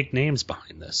pretty big names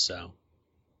behind this. So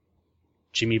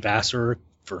Jimmy Vasser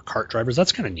for kart drivers,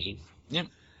 that's kind of neat. Yeah.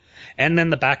 And then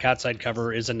the back outside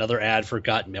cover is another ad for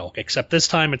Got Milk, except this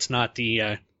time it's not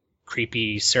the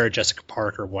creepy Sarah Jessica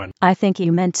Parker one. I think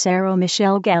you meant Sarah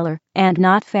Michelle Gellar, and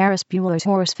not Ferris Bueller's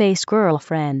Horseface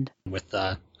girlfriend. With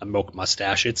a milk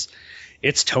mustache.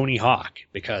 It's Tony Hawk,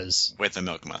 because... With a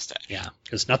milk mustache. Yeah,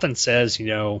 because nothing says,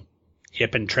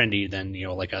 hip and trendy than,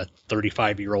 like a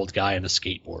 35-year-old guy on a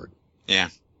skateboard. Yeah.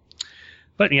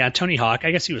 But yeah, Tony Hawk,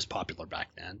 I guess he was popular back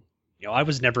then. I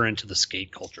was never into the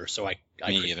skate culture, so I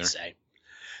couldn't either. say.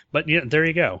 But there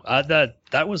you go.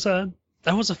 That was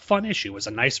a fun issue. It was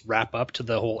a nice wrap up to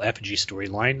the whole Effigy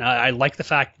storyline. I like the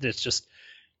fact that it's just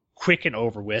quick and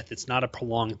over with. It's not a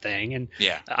prolonged thing, and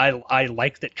I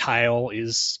like that Kyle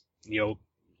is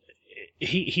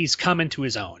he's come into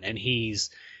his own and he's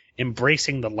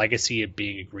embracing the legacy of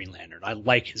being a Green Lantern. I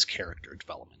like his character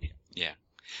development here. Yeah,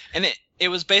 and it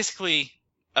was basically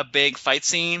a big fight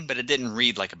scene, but it didn't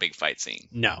read like a big fight scene.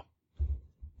 No,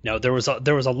 there was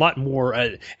a lot more,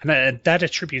 and that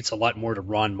attributes a lot more to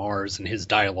Ron Mars and his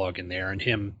dialogue in there, and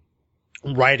him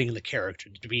writing the character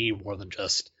to be more than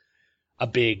just a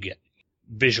big,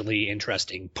 visually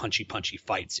interesting, punchy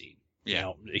fight scene.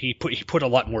 Yeah, he put a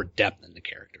lot more depth in the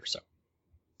character. So,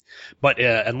 but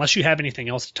unless you have anything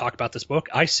else to talk about this book,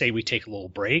 I say we take a little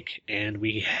break and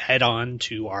we head on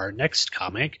to our next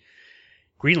comic,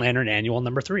 Green Lantern Annual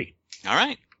number 3. All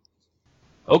right.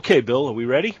 Okay, Bill, are we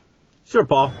ready? Sure,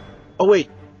 Paul. Oh, wait.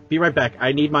 Be right back.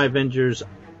 I need my Avengers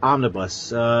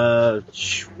Omnibus. Where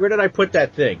did I put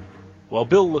that thing? While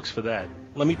Bill looks for that,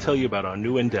 let me tell you about our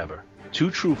new endeavor. Two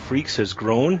True Freaks has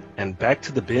grown, and Back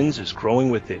to the Bins is growing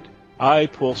with it. I,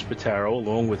 Paul Spataro,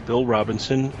 along with Bill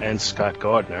Robinson and Scott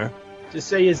Gardner. Just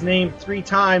say his name 3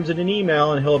 times in an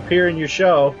email, and he'll appear in your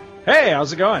show. Hey,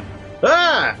 how's it going?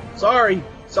 Sorry.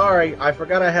 I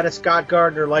forgot I had a Scott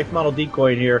Gardner life model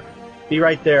decoy in here. Be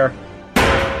right there.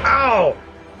 Ow!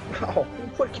 Oh, who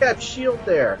put Cap's shield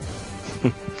there?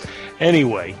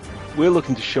 Anyway, we're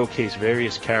looking to showcase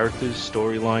various characters,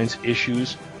 storylines,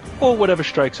 issues, or whatever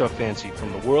strikes our fancy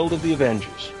from the world of the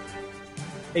Avengers.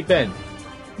 Hey, Ben,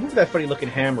 move that funny-looking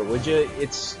hammer, would you?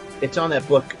 It's on that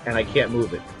book, and I can't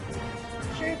move it.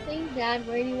 Sure thing, Dad.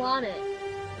 Where do you want it?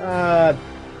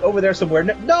 Over there somewhere.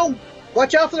 No!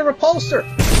 Watch out for the repulsor!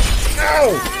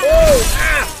 Ow! Oh!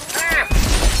 Ah!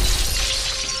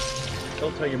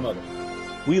 Don't tell your mother.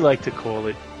 We like to call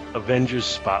it Avengers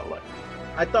Spotlight.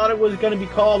 I thought it was going to be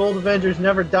called Old Avengers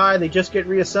Never Die, they just get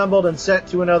reassembled and sent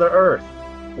to another Earth.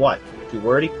 What? Too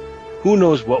wordy? Who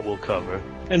knows what we'll cover,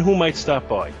 and who might stop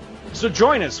by. So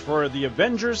join us for the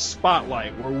Avengers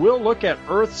Spotlight, where we'll look at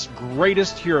Earth's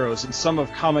greatest heroes and some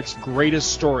of comics'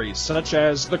 greatest stories, such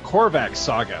as the Korvac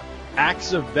Saga,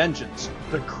 Acts of Vengeance,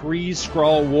 the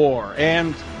Kree-Skrull War,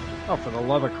 and, oh, for the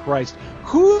love of Christ,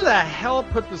 who the hell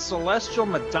put the Celestial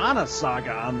Madonna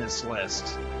Saga on this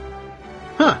list?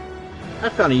 Huh. I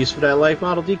found a use for that life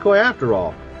model decoy after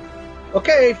all.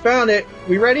 Okay, found it.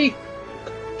 We ready?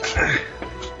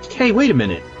 Hey, wait a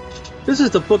minute. This is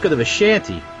the Book of the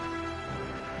Vishanti.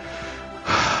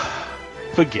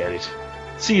 Forget it.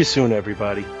 See you soon,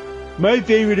 everybody. My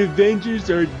favorite Avengers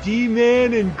are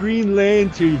D-Man and Green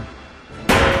Lantern.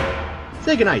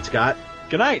 Say goodnight, Scott.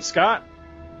 Good night, Scott.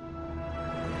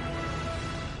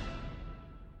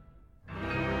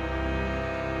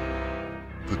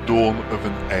 The dawn of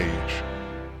an age.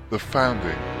 The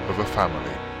founding of a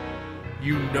family.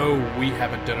 You know we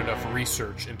haven't done enough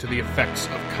research into the effects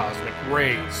of cosmic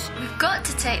rays. We've got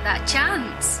to take that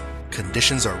chance.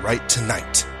 Conditions are right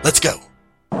tonight. Let's go.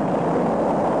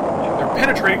 They're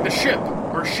penetrating the ship.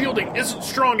 Our shielding isn't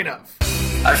strong enough.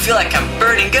 I feel like I'm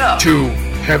burning up. Too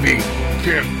heavy.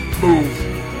 Can't move.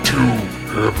 Too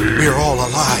heavy. We're all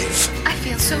alive. I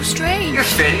feel so strange. You're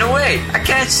fading away. I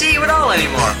can't see you at all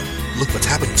anymore. Look what's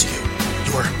happening to you.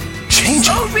 You're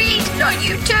changing. Oh, Reed, not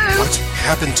you too. What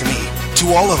happened to me?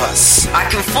 To all of us. I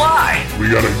can fly. We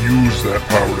gotta use that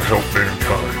power to help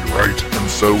mankind, right? And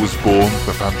so was born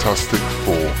the Fantastic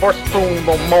Four. For soon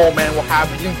the Mole Man will have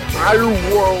the entire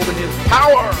world in his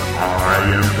power.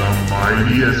 I am the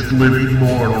mightiest living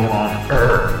mortal on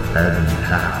Earth, and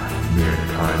half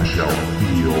mankind shall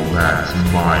feel that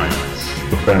might.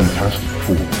 The Fantastic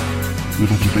Four.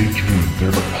 Little do they dream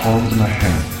they're the pawns in the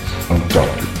hands of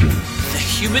Dr. Doom. The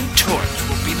Human Torch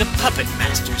will be the Puppet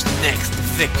Master's next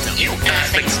victim. You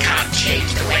Earthlings can't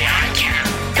change the way I can.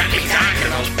 That means I'm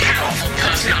the most powerful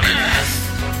person on Earth.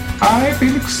 I've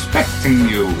been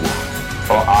expecting you,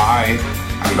 for I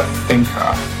am the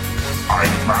Thinker. I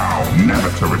vow never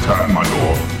to return, my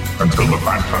lord, until the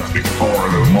Fantastic Four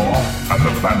are no more, and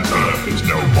the planet Earth is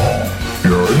no more.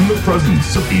 You're in the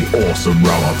presence of the awesome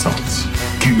Ralatot,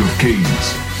 King of Kings,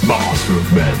 Master of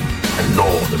Men, and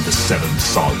Lord of the Seven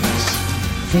Suns.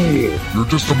 Fool,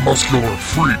 you're just a muscular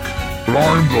freak, but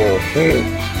I'm the Hulk.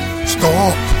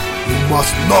 Stop! You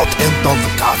must not enter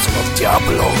the castle of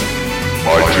Diablo.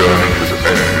 My journey has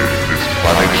ended. This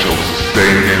planet shall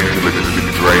sustain until it has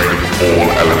been drained of all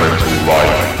elemental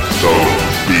life. So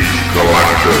speaks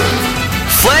Galactus.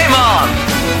 Flame on!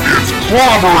 It's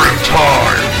clobbering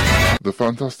time! The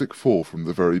Fantastic Four from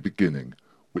the very beginning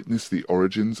witnessed the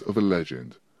origins of a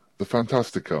legend. The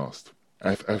Fantastic Cast,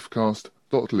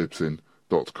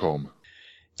 ffcast.libsyn.com.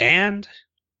 And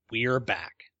we are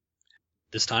back.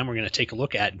 This time we're going to take a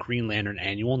look at Green Lantern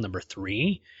Annual number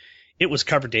 3. It was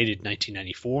cover dated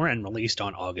 1994 and released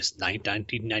on August 9,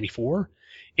 1994.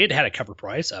 It had a cover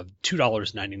price of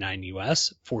 $2.99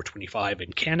 US, $4.25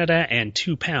 in Canada, and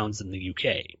 £2 in the UK.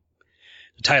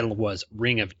 The title was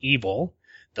Ring of Evil.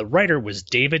 The writer was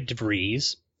David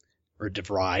DeVries, or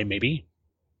DeVry maybe?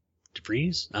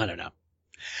 DeVries? I don't know.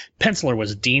 Penciler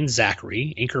was Dean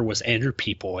Zachary. Inker was Andrew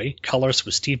Peapoy. Colorist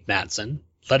was Steve Matson.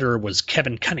 Letterer was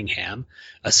Kevin Cunningham.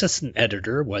 Assistant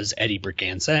editor was Eddie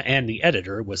Berganza, and the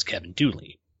editor was Kevin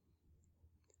Dooley.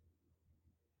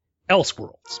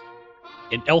 Elseworlds.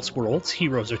 In Elseworlds,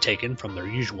 heroes are taken from their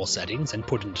usual settings and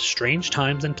put into strange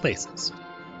times and places.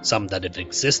 Some that have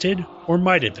existed, or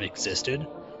might have existed,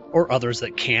 or others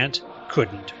that can't,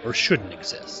 couldn't, or shouldn't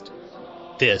exist.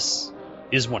 This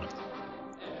is one of them.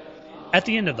 At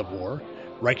the end of the war,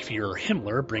 Reichsfuhrer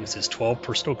Himmler brings his 12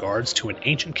 personal guards to an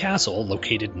ancient castle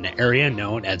located in an area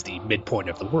known as the midpoint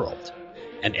of the world,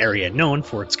 an area known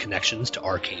for its connections to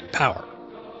arcane power.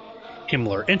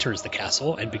 Himmler enters the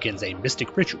castle and begins a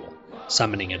mystic ritual,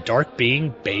 summoning a dark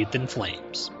being bathed in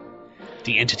flames.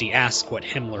 The entity asks what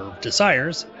Himmler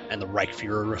desires, and the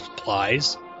Reichsfuhrer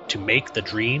replies, to make the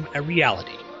dream a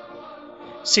reality.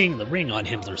 Seeing the ring on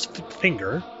Himmler's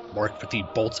finger, marked with the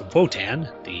bolts of Wotan,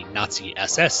 the Nazi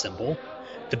SS symbol,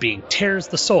 the being tears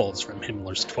the souls from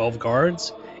Himmler's 12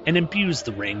 guards and imbues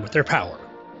the ring with their power.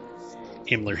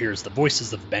 Himmler hears the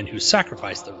voices of men who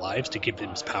sacrificed their lives to give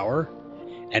him his power,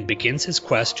 and begins his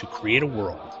quest to create a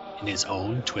world in his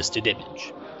own twisted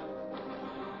image.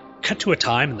 Cut to a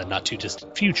time in the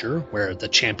not-too-distant future where the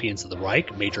champions of the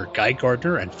Reich, Major Guy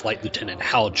Gardner and Flight Lieutenant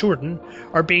Hal Jordan,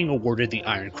 are being awarded the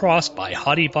Iron Cross by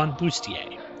Hadi von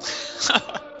Bustier.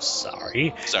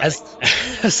 Sorry.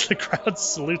 As the crowd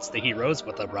salutes the heroes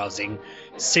with a rousing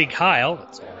Sieg Heil,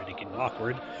 that's already getting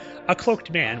awkward, a cloaked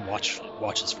man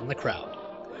watches from the crowd.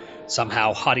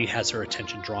 Somehow Hadi has her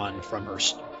attention drawn from her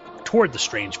toward the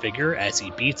strange figure as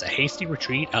he beats a hasty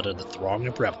retreat out of the throng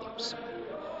of revelers.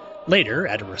 Later,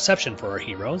 at a reception for our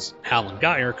heroes, Hal and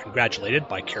Guy are congratulated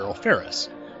by Carol Ferris,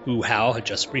 who Hal had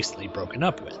just recently broken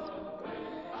up with.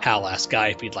 Hal asks Guy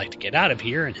if he'd like to get out of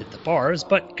here and hit the bars,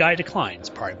 but Guy declines,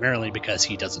 primarily because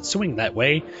he doesn't swing that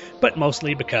way, but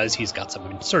mostly because he's got some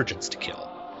insurgents to kill.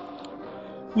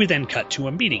 We then cut to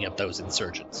a meeting of those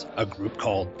insurgents, a group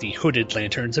called the Hooded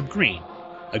Lanterns of Green,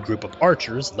 a group of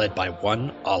archers led by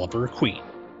one Oliver Queen.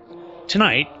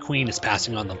 Tonight, Queen is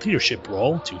passing on the leadership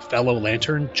role to fellow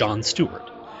Lantern John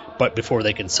Stewart, but before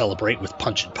they can celebrate with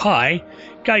punch and pie,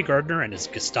 Guy Gardner and his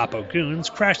Gestapo goons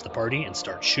crash the party and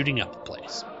start shooting up the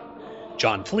place.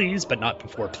 John flees, but not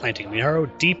before planting the arrow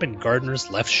deep in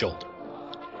Gardner's left shoulder.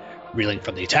 Reeling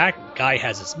from the attack, Guy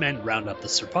has his men round up the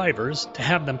survivors to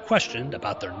have them questioned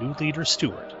about their new leader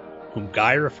Stewart, whom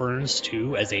Guy refers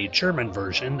to as a German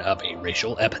version of a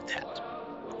racial epithet.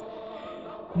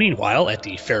 Meanwhile, at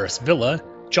the Ferris Villa,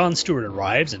 John Stewart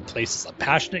arrives and places a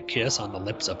passionate kiss on the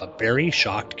lips of a very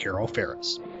shocked Carol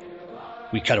Ferris.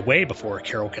 We cut away before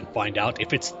Carol can find out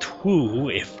if it's true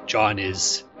if John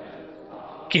is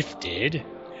gifted,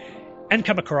 and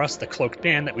come across the cloaked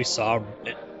man that we saw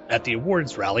at the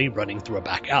awards rally running through a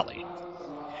back alley.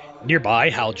 Nearby,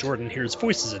 Hal Jordan hears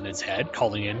voices in his head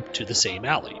calling him to the same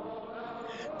alley.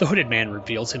 The hooded man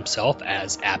reveals himself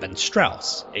as Abin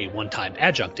Strauss, a one-time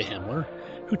adjunct to Himmler,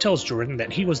 who tells Jordan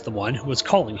that he was the one who was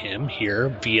calling him here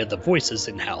via the voices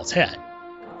in Hal's head.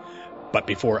 But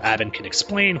before Abin can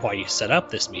explain why he set up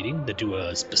this meeting, the duo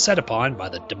is beset upon by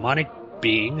the demonic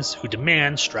beings who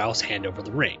demand Strauss hand over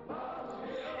the ring.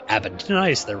 Abin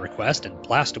denies their request and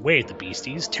blasts away at the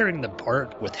beasties, tearing them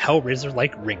apart with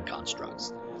Hellraiser-like ring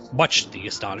constructs, much to the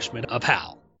astonishment of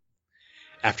Hal.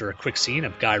 After a quick scene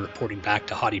of Guy reporting back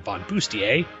to Hadi von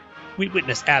Bustier, we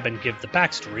witness Abin give the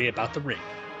backstory about the ring.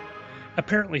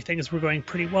 Apparently things were going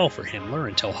pretty well for Himmler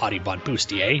until Hadi von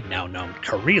Bustier, now known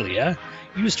Corellia,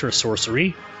 used her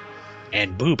sorcery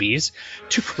and boobies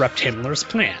to corrupt Himmler's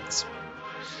plans.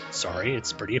 Sorry,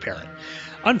 it's pretty apparent.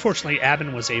 Unfortunately,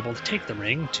 Abin was able to take the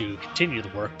ring to continue the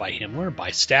work by Himmler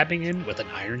by stabbing him with an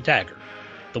iron dagger,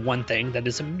 the one thing that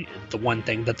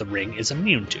the ring is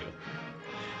immune to.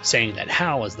 Saying that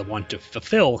Hal is the one to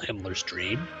fulfill Himmler's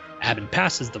dream, Abin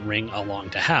passes the ring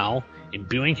along to Hal,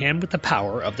 imbuing him with the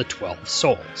power of the 12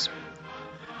 souls.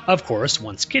 Of course,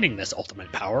 once getting this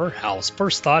ultimate power, Hal's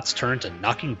first thoughts turn to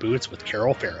knocking boots with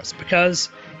Carol Ferris, because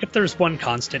if there's one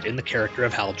constant in the character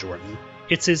of Hal Jordan,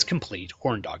 it's his complete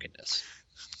horndoggedness.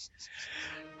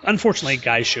 Unfortunately,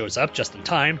 Guy shows up just in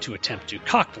time to attempt to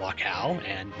cockblock Hal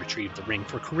and retrieve the ring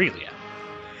for Corellia.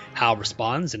 Hal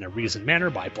responds in a reasoned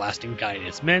manner by blasting Guy and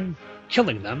his men,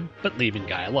 killing them, but leaving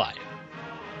Guy alive.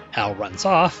 Hal runs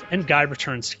off, and Guy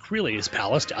returns to Corellia's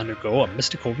palace to undergo a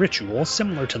mystical ritual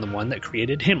similar to the one that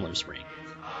created Himmler's ring.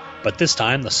 But this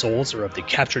time the souls are of the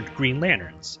captured Green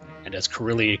Lanterns, and as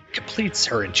Corellia completes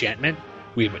her enchantment,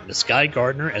 we witness Guy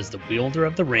Gardner as the wielder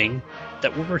of the ring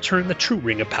that will return the true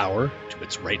Ring of Power to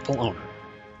its rightful owner.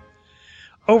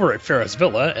 Over at Ferris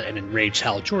Villa, an enraged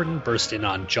Hal Jordan burst in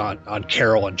on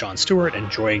Carol and Jon Stewart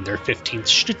enjoying their 15th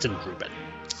Schnitzengruben.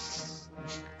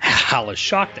 Hal is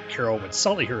shocked that Carol would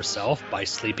sully herself by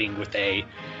sleeping with a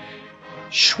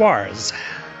Schwarz.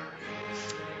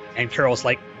 And Carol's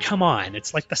like, come on,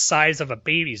 it's like the size of a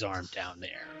baby's arm down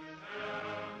there.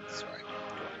 Sorry,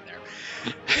 going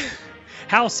there.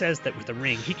 Hal says that with the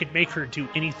ring, he could make her do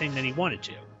anything that he wanted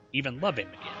to, even love him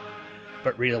again.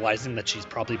 But realizing that she's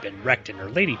probably been wrecked in her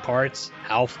lady parts,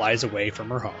 Hal flies away from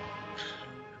her home.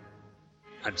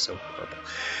 I'm so horrible.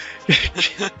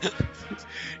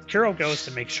 Carol goes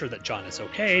to make sure that Jon is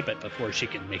okay, but before she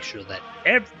can make sure that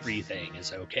everything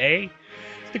is okay,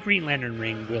 the Green Lantern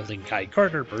ring-wielding Guy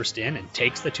Gardner bursts in and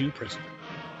takes the two prisoners.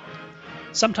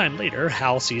 Sometime later,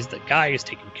 Hal sees that Guy has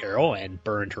taken Carol and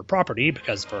burned her property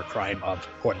because of her crime of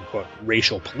quote-unquote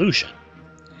racial pollution.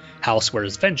 Hal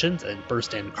swears vengeance and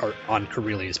bursts in on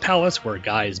Corellia's palace, where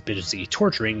Guy is busy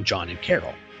torturing Jon and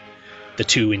Carol. The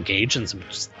two engage in some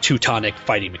Teutonic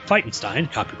fighting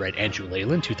McFightenstein, copyright Andrew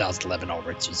Leyland, 2011, all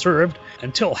rights reserved,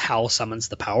 until Hal summons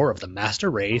the power of the Master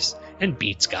Race and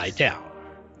beats Guy down.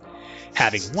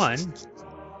 Having won,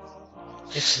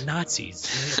 it's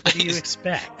Nazis. What do you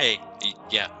expect? Hey,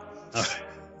 yeah.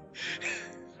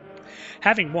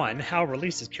 Having won, Hal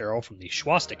releases Carol from the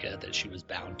swastika that she was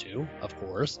bound to, of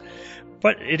course,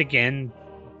 but is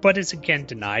again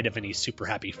denied of any super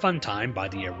happy fun time by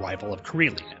the arrival of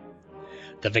Corellia.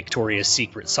 The victorious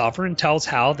secret sovereign tells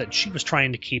Hal that she was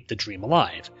trying to keep the dream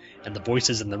alive, and the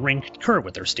voices in the ring concur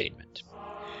with her statement.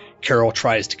 Carol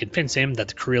tries to convince him that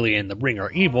the Corellia and the ring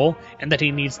are evil, and that he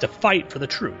needs to fight for the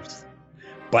truth.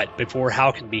 But before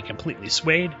Hal can be completely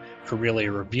swayed,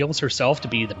 Corellia reveals herself to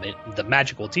be the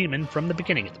magical demon from the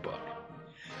beginning of the book.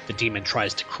 The demon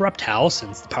tries to corrupt Hal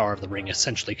since the power of the ring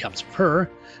essentially comes from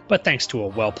her, but thanks to a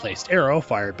well-placed arrow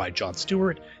fired by Jon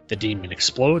Stewart, the demon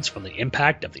explodes from the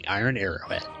impact of the iron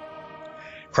arrowhead.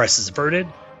 Crisis averted,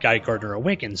 Guy Gardner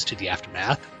awakens to the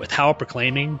aftermath, with Hal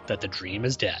proclaiming that the dream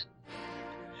is dead.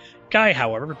 Guy,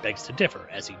 however, begs to differ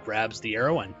as he grabs the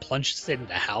arrow and plunges it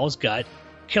into Hal's gut,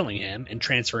 killing him and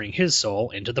transferring his soul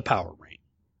into the power ring.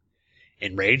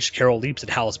 Enraged, Carol leaps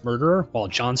at Hal's murderer, while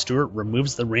Jon Stewart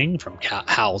removes the ring from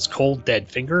Hal's cold, dead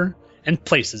finger and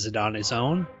places it on his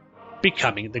own,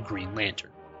 becoming the Green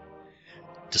Lantern.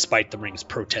 Despite the ring's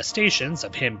protestations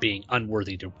of him being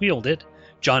unworthy to wield it,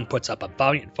 Jon puts up a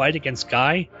valiant fight against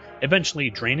Guy,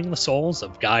 eventually draining the souls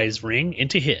of Guy's ring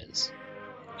into his.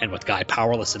 And with Guy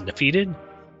powerless and defeated,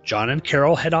 Jon and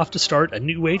Carol head off to start a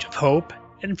new age of hope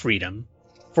and freedom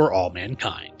for all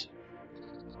mankind.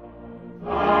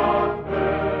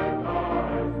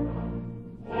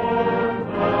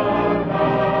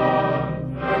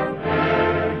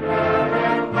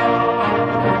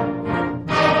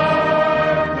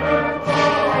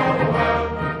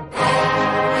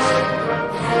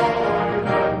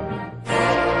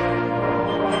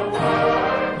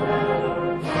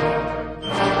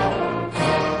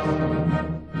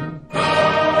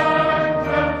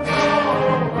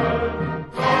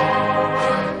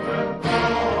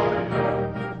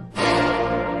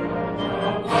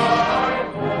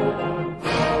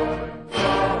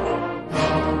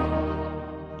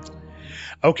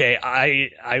 Okay,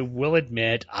 I will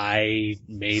admit I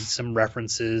made some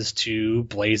references to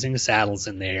Blazing Saddles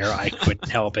in there. I couldn't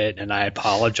help it, and I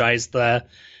apologize the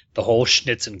whole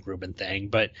Schnitzengruben thing.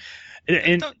 But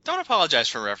don't apologize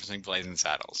for referencing Blazing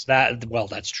Saddles.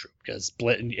 That's true, because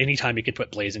anytime you could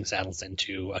put Blazing Saddles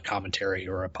into a commentary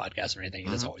or a podcast or anything,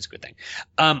 it's always a good thing.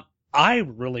 I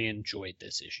really enjoyed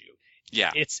this issue.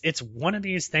 Yeah, it's one of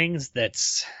these things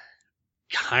that's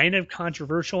kind of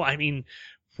controversial. I mean,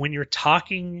 when you're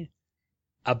talking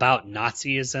about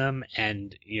Nazism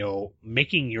and,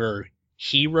 making your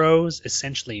heroes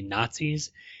essentially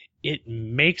Nazis, it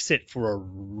makes it for a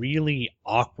really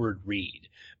awkward read.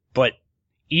 But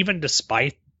even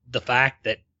despite the fact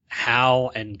that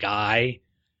Hal and Guy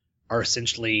are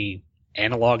essentially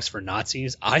analogs for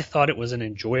Nazis, I thought it was an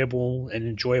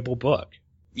enjoyable book.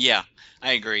 Yeah,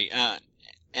 I agree.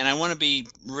 And I want to be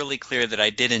really clear that I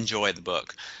did enjoy the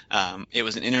book. It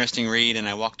was an interesting read, and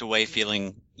I walked away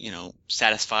feeling,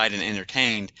 satisfied and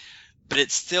entertained. But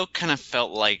it still kind of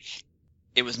felt like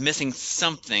it was missing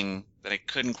something that I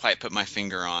couldn't quite put my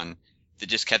finger on. that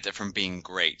just kept it from being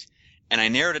great. And I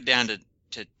narrowed it down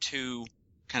to two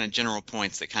kind of general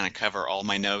points that kind of cover all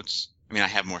my notes. I mean, I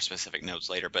have more specific notes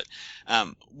later, but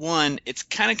one, it's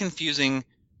kind of confusing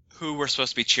who we're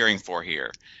supposed to be cheering for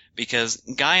here, because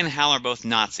Guy and Hal are both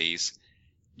Nazis.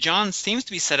 John seems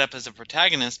to be set up as a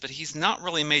protagonist, but he's not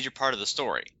really a major part of the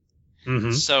story.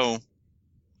 Mm-hmm. So,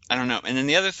 I don't know. And then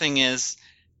the other thing is,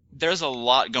 there's a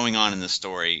lot going on in the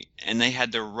story, and they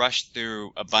had to rush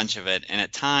through a bunch of it, and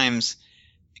at times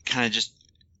kind of just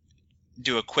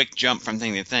do a quick jump from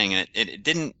thing to thing, and it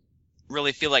didn't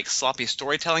really feel like sloppy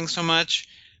storytelling so much,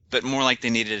 but more like they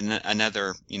needed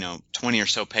another 20 or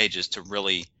so pages to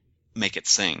really make it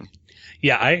sing.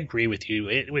 Yeah, I agree with you.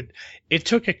 It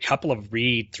took a couple of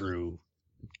reads through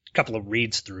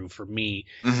for me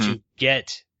to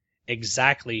get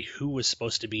exactly who was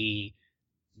supposed to be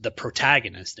the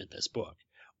protagonist in this book.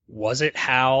 Was it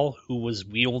Hal, who was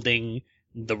wielding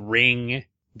the ring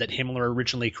that Himmler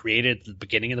originally created at the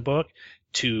beginning of the book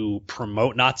to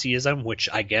promote Nazism, which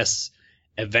I guess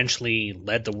eventually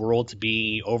led the world to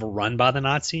be overrun by the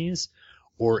Nazis?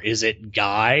 Or is it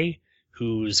Guy,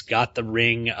 who's got the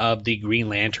ring of the Green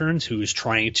Lanterns, who's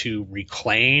trying to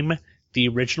reclaim the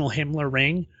original Himmler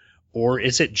ring? Or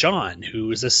is it John,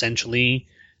 who is essentially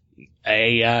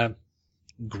a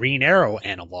Green Arrow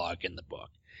analog in the book?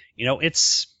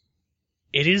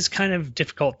 It is kind of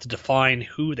difficult to define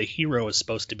who the hero is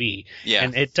supposed to be. Yeah.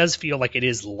 And it does feel like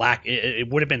it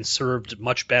would have been served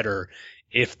much better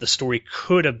if the story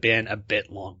could have been a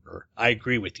bit longer. I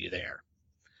agree with you there.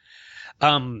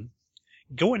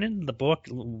 Going into the book,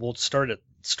 we'll start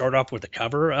off with the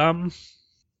cover.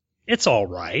 It's all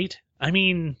right. I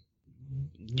mean,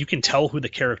 you can tell who the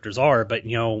characters are, but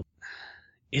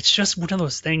it's just one of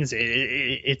those things.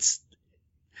 It's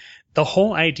the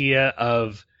whole idea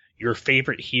of your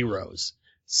favorite heroes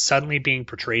suddenly being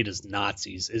portrayed as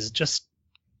Nazis is just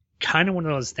kind of one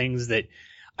of those things that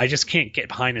I just can't get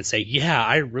behind and say, yeah,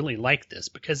 I really like this,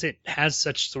 because it has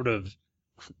such sort of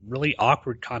really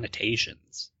awkward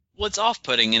connotations. Well, it's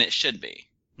off-putting, and it should be.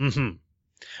 Mm-hmm.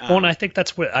 Well, and I think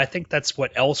that's what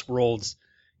Elseworlds,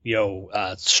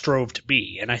 strove to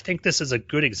be, and I think this is a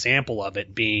good example of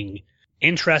it being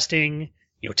interesting.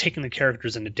 Taking the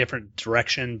characters in a different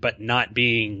direction, but not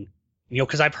being,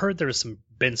 because I've heard there's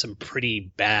been some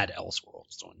pretty bad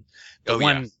Elseworlds one.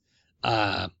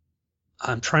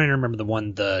 I'm trying to remember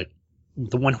the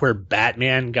one where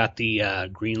Batman got the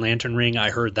Green Lantern ring. I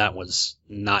heard that was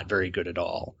not very good at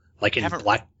all. Like in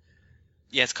Black.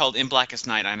 Yeah, it's called In Blackest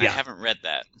Night, and I haven't read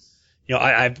that.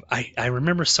 I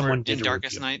remember someone did In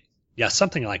Darkest Night. Yeah,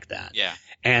 something like that. Yeah.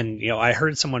 And I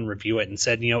heard someone review it and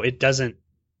said, it doesn't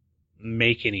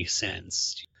make any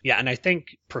sense. Yeah, and I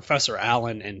think Professor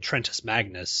Allen and Trentus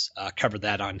Magnus covered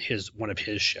that on one of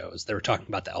his shows. They were talking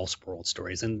about the Elseworld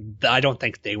stories, and I don't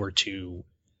think they were too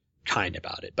kind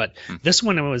about it. But this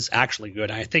one was actually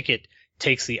good. I think it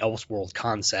takes the Elseworld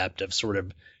concept of sort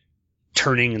of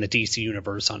turning the DC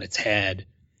universe on its head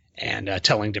and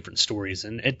telling different stories,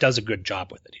 and it does a good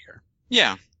job with it here.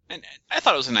 Yeah, and I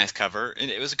thought it was a nice cover.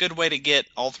 It was a good way to get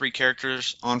all three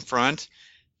characters on front.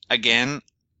 Again,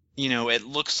 it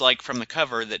looks like from the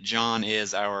cover that John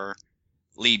is our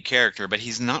lead character, but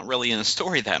he's not really in the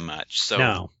story that much.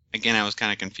 So, Again, I was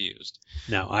kind of confused.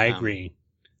 No, I agree.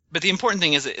 But the important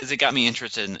thing is it got me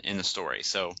interested in the story,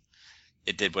 so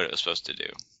it did what it was supposed to do.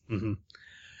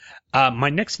 Mm-hmm. My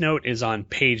next note is on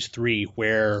page 3,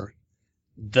 where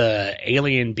the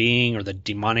alien being or the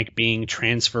demonic being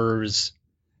transfers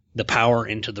the power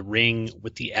into the ring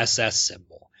with the SS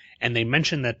symbol. And they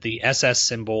mention that the SS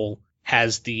symbol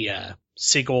has the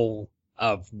sigil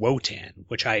of Wotan,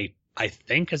 which I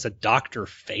think is a Dr.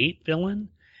 Fate villain.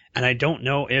 And I don't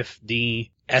know if the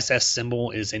SS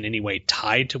symbol is in any way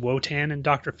tied to Wotan and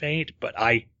Dr. Fate, but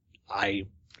I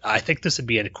think this would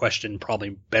be a question probably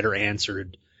better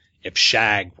answered if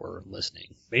Shag were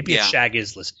listening. Maybe if Shag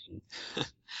is listening.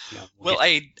 Well,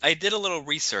 I did a little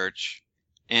research,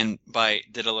 and by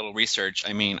did a little research,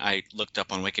 I mean I looked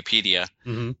up on Wikipedia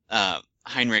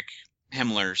Heinrich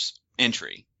Himmler's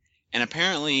entry. And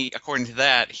apparently, according to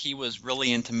that, he was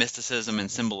really into mysticism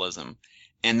and symbolism.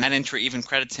 And that entry even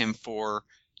credits him for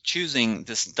choosing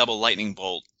this double lightning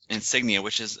bolt insignia,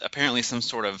 which is apparently some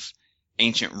sort of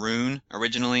ancient rune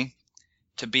originally,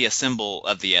 to be a symbol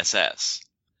of the SS.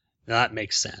 Now, that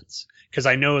makes sense. Because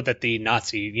I know that the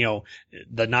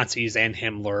Nazis and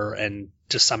Himmler, and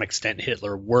to some extent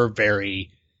Hitler, were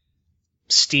very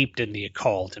steeped in the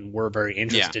occult and were very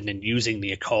interested in using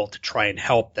the occult to try and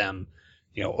help them,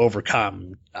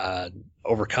 overcome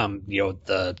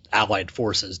the Allied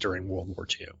forces during World War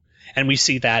II. And we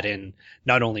see that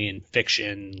not only in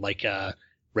fiction, like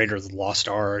Raiders of the Lost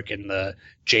Ark and the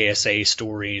JSA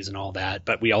stories and all that,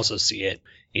 but we also see it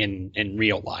in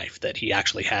real life that he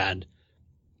actually had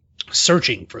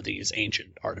searching for these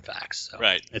ancient artifacts. So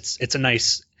right. It's a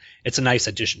nice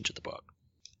addition to the book.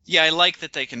 Yeah, I like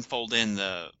that they can fold in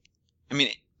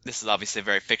this is obviously a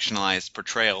very fictionalized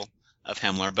portrayal of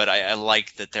Himmler, but I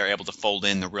like that they're able to fold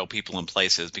in the real people and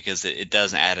places, because it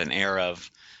does add an air of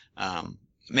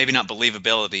maybe not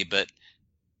believability, but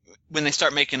when they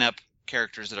start making up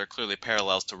characters that are clearly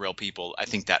parallels to real people, I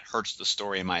think that hurts the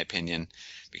story, in my opinion,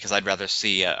 because I'd rather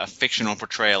see a fictional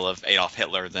portrayal of Adolf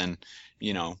Hitler than,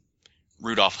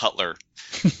 Rudolf Hutler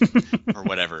or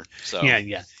whatever. So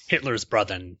yeah, Hitler's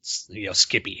brother, and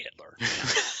Skippy Hitler.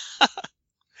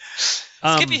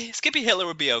 Skippy Hitler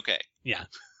would be okay. Yeah.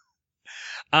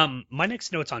 My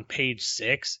next note's on page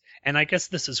 6, and I guess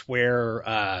this is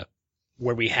where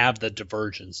we have the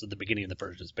divergence at the beginning of the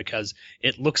versions, because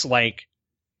it looks like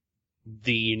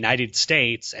the United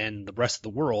States and the rest of the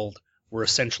world were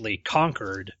essentially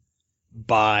conquered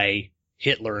by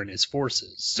Hitler and his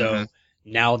forces. So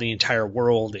now the entire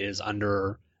world is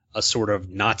under a sort of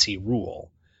Nazi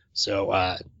rule.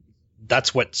 So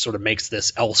that's what sort of makes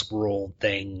this Elseworld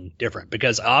thing different,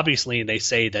 because obviously they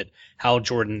say that Hal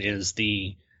Jordan is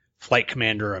the flight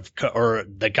commander or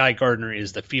the Guy Gardner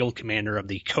is the field commander of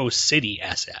the Coast City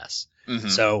SS.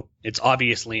 So it's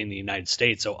obviously in the United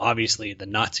States. So obviously the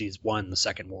Nazis won the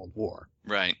Second World War.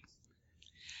 Right.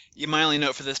 Yeah, my only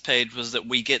note for this page was that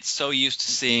we get so used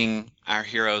to seeing our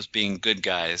heroes being good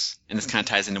guys, and this kind of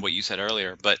ties into what you said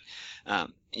earlier, but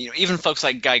even folks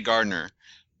like Guy Gardner,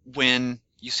 when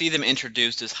you see them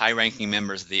introduced as high-ranking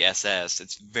members of the SS,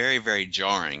 it's very, very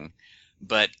jarring,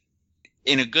 but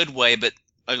in a good way, but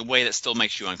a way that still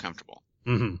makes you uncomfortable.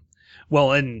 Mm-hmm.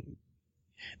 Well, and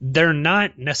they're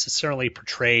not necessarily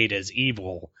portrayed as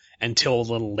evil until a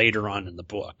little later on in the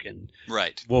book, and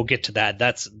right. We'll get to that.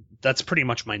 That's pretty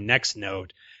much my next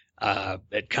note.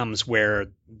 It comes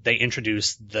where they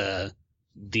introduce the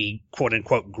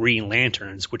quote-unquote Green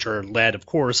Lanterns, which are led, of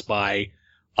course, by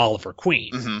Oliver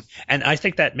Queen. And I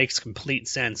think that makes complete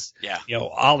sense. Yeah.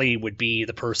 Ollie would be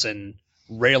the person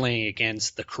railing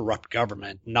against the corrupt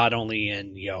government, not only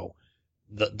in,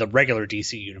 the regular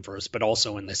DC universe, but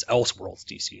also in this Elseworlds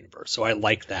DC universe. So I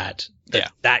like that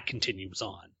continues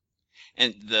on.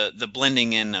 And the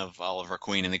blending in of Oliver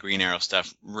Queen and the Green Arrow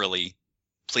stuff really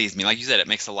pleased me. Like you said, it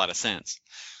makes a lot of sense.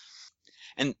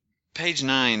 And page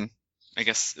 9, I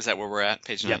guess, is that where we're at?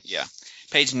 Page 9? Yep. Yeah.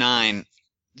 Page 9,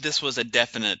 this was a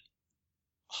definite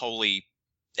holy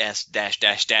S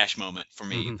 -- moment for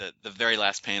me. The very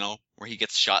last panel where he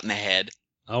gets shot in the head.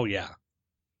 Oh, yeah.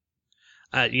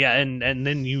 And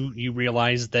then you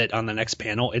realize that on the next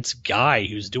panel, it's Guy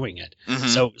who's doing it.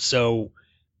 So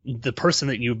the person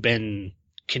that you've been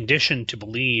conditioned to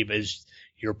believe is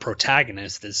your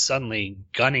protagonist is suddenly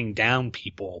gunning down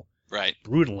people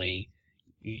brutally.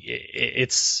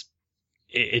 It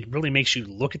really makes you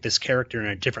look at this character in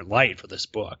a different light for this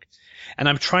book. And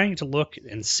I'm trying to look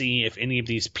and see if any of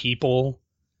these people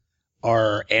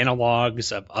are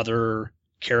analogs of other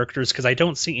characters, because I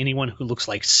don't see anyone who looks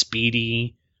like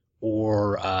Speedy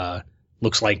or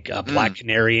looks like Black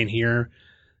Canary in here.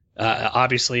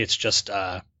 Obviously, it's just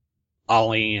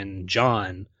Ollie and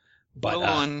John. But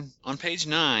on page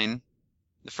 9,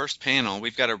 the first panel,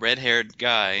 we've got a red-haired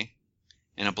guy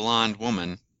and a blonde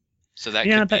woman. So that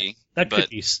could be. That could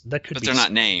be. But they're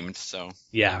not named, so.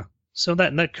 Yeah. So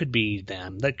that could be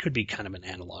them. That could be kind of an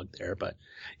analog there. But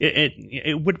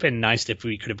it would have been nice if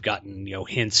we could have gotten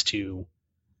hints to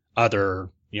other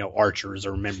archers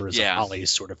or members of Ollie's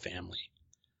sort of family.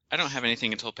 I don't have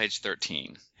anything until page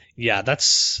 13. Yeah,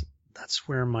 that's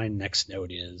where my next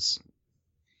note is.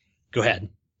 Go ahead.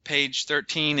 Page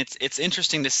 13. It's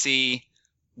interesting to see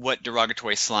what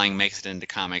derogatory slang makes it into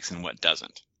comics and what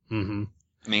doesn't. Mm-hmm.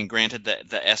 I mean, granted that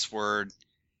the S word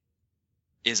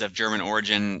is of German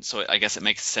origin, so I guess it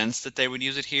makes sense that they would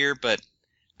use it here, but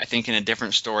I think in a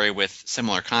different story with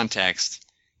similar context,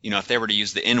 if they were to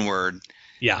use the N word,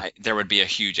 there would be a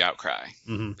huge outcry.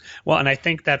 Mm-hmm. Well, and I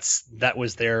think that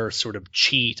was their sort of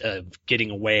cheat of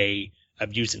getting away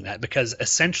of using that, because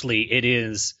essentially it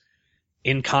is,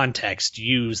 in context,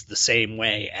 used the same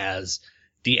way as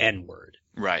the N word.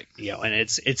 Right. And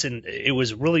it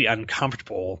was really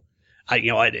uncomfortable.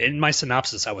 In my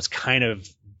synopsis, I was kind of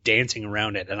dancing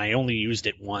around it, and I only used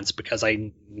it once because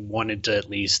I wanted to at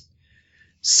least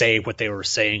say what they were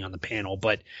saying on the panel.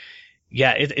 But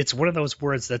yeah, it's one of those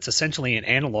words that's essentially an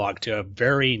analog to a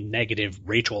very negative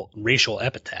racial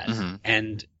epithet.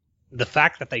 And the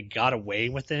fact that they got away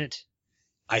with it,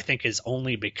 I think, is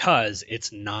only because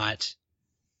it's not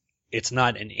it's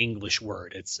not an English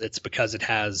word. It's because it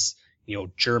has,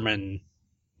 German,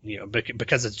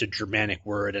 because it's a Germanic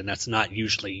word, and that's not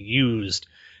usually used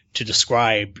to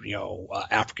describe,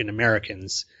 African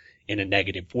Americans in a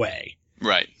negative way.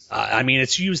 Right. I mean,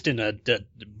 it's used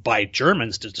by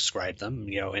Germans to describe them,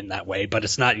 in that way, but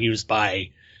it's not used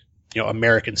by,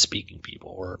 American-speaking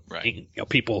people or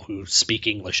people who speak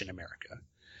English in America.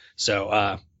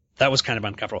 So that was kind of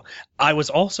uncomfortable. I was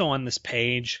also on this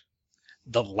page,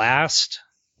 the last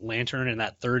lantern in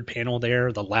that third panel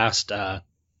there, the last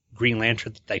Green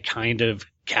Lantern that they kind of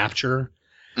capture,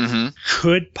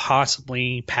 could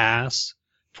possibly pass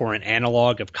for an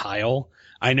analog of Kyle.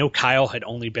 I know Kyle had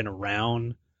only been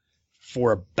around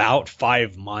for about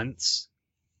 5 months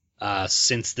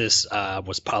since this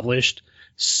was published,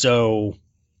 so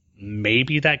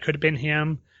maybe that could have been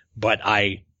him. But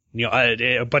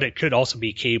but it could also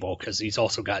be Cable, because he's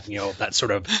also got that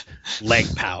sort of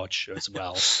leg pouch as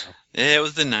well. So. It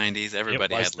was the 90s.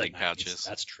 Everybody had leg 90s. Pouches.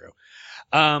 That's true.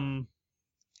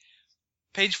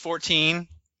 Page 14.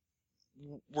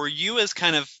 Were you as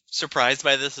kind of surprised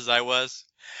by this as I was?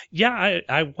 Yeah,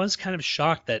 I was kind of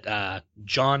shocked that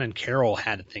John and Carol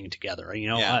had a thing together.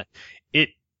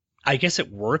 I guess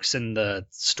it works in the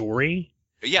story.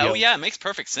 Yeah, it makes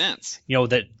perfect sense.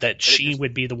 That she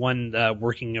would be the one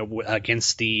working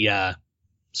against the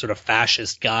sort of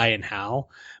fascist guy and Hal.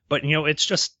 But it's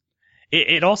just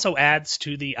it also adds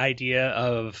to the idea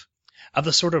of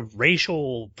the sort of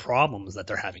racial problems that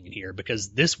they're having in here,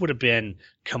 because this would have been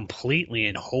completely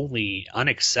and wholly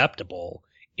unacceptable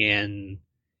in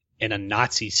a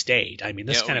Nazi state. I mean,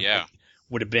 this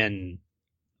would have been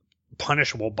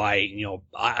punishable by,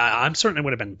 I'm certainly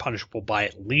would have been punishable by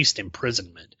at least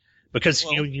imprisonment, because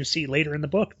you see later in the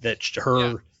book that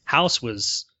her house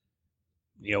was,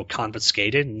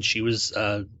 confiscated, and she was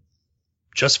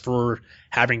just for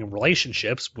having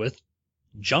relationships with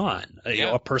John,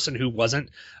 a person who wasn't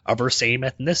of her same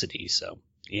ethnicity. So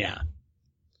yeah,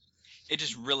 it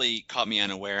just really caught me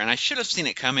unaware, and I should have seen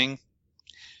it coming,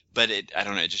 but I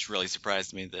don't know, it just really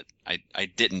surprised me that I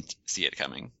didn't see it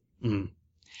coming. Mm.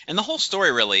 And the whole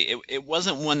story, really, it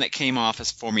wasn't one that came off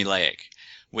as formulaic,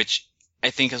 which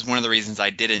I think is one of the reasons I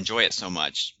did enjoy it so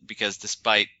much, because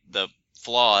despite the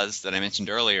flaws that I mentioned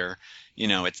earlier,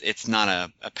 it's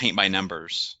not a paint by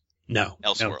numbers. No,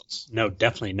 Elseworlds. No,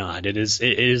 definitely not. It's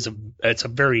a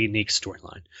very unique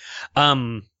storyline.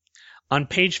 On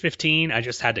page 15, I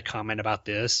just had to comment about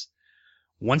this.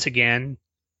 Once again,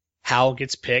 Hal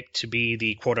gets picked to be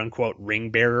the quote unquote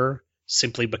ring bearer,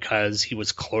 simply because he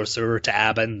was closer to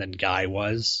Abin than Guy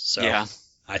was. So yeah.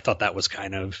 I thought that was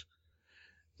kind of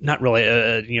not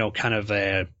really kind of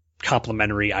a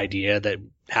complimentary idea that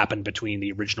happened between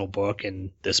the original book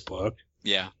and this book.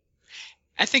 Yeah.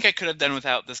 I think I could have done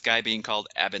without this guy being called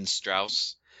Abin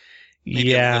Strauss.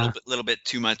 Maybe a little bit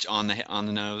too much on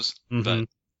the nose, but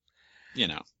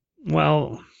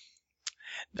Well,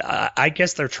 I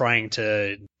guess they're trying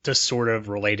to sort of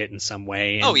relate it in some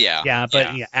way. And,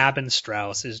 Abin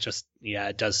Strauss is just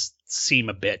it does seem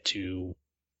a bit too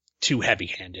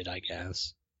heavy-handed, I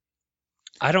guess.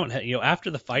 I don't after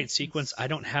the fight sequence, I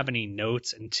don't have any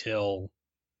notes until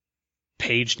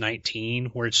page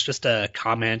 19, where it's just a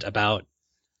comment about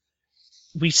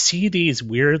we see these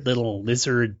weird little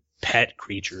lizard pet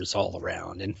creatures all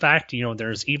around. In fact,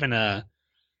 there's even at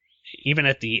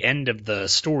the end of the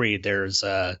story, there's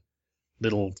a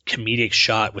little comedic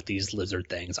shot with these lizard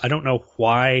things. I don't know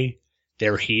why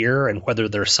they're here and whether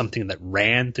there's something that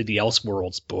ran through the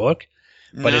Elseworlds book,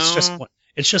 but it's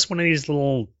just one of these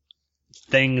little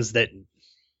things that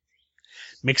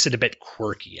makes it a bit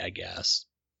quirky, I guess.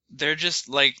 They're just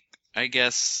like, I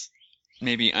guess,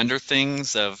 maybe under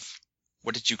things of,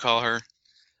 what did you call her?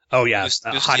 Oh yeah,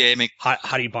 Bustier.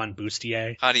 Hadi von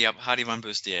Bustier. Hadi von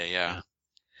Bustier, yeah.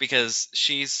 Because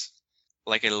she's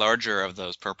like a larger of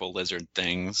those purple lizard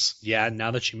things. Yeah,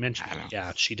 now that you mention it,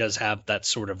 yeah, she does have that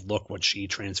sort of look when she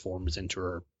transforms into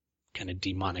her kind of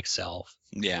demonic self.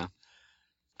 Yeah.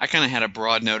 I kind of had a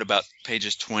broad note about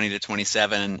pages 20 to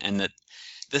 27, and that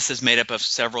this is made up of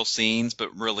several scenes,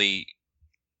 but really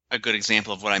a good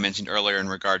example of what I mentioned earlier in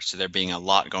regards to there being a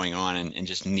lot going on and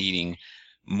just needing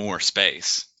more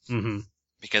space. Mm-hmm.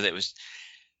 Because it was...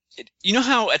 you know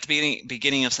how at the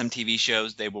beginning of some TV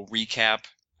shows they will recap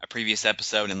a previous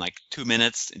episode in like 2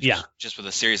 minutes? Just with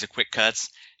a series of quick cuts?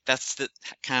 That's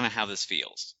kind of how this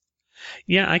feels.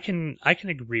 Yeah, I can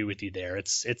agree with you there.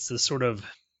 It's the sort of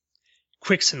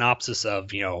quick synopsis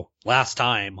of, last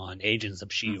time on Agents of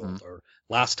S.H.I.E.L.D. or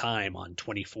last time on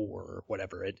 24 or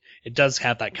whatever. It does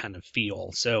have that kind of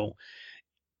feel. So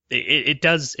it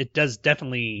does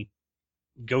definitely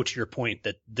go to your point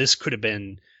that this could have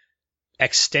been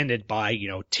extended by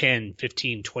 10,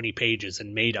 15, 20 pages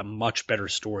and made a much better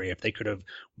story if they could have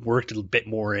worked a bit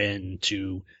more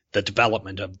into the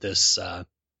development of this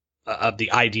of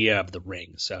the idea of the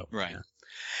ring. So right.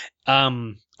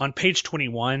 On page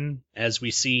 21, as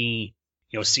we see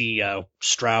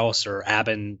Strauss or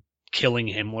Abin killing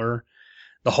Himmler,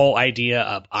 the whole idea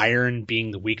of iron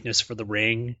being the weakness for the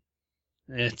ring,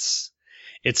 it's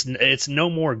no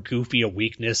more goofy a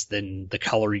weakness than the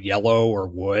color yellow or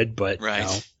wood, but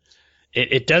right.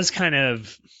 It does kind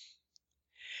of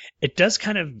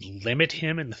limit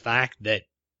him in the fact that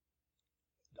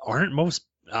aren't most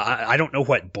I don't know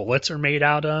what bullets are made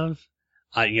out of.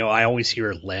 I always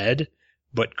hear lead,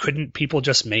 but couldn't people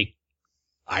just make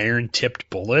iron tipped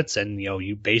bullets and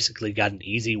you basically got an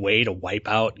easy way to wipe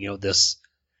out this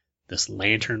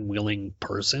lantern wielding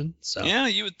person? So yeah,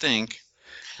 you would think.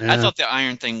 I thought the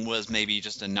iron thing was maybe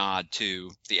just a nod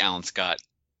to the Alan Scott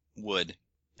wood.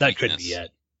 That could be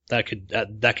it. That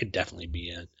could definitely be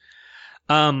it.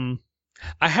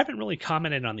 I haven't really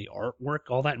commented on the artwork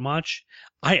all that much.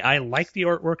 I like the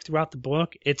artwork throughout the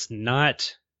book.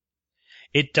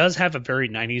 It does have a very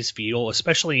 90s feel,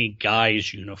 especially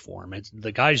Guy's uniform.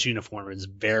 The Guy's uniform is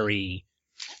very,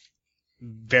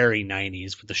 very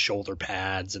 90s with the shoulder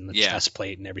pads and the chest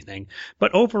plate and everything.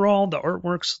 But overall, the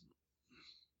artwork's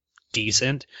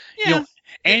decent. Yeah.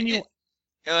 I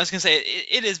was going to say,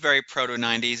 it is very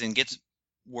proto-90s and gets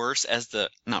worse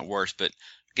not worse, but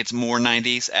gets more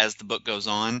 90s as the book goes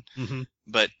on. Mm-hmm.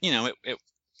 But,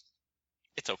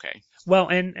 it's okay. Well,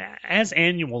 and as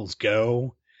annuals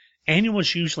go,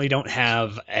 annuals usually don't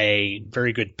have a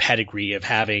very good pedigree of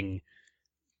having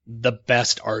the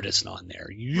best artist on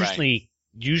there. You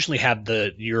usually have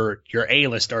your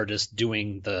A-list artist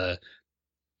doing the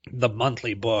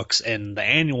monthly books, and the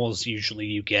annuals usually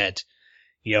you get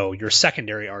your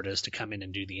secondary artist to come in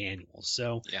and do the annuals.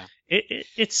 So yeah,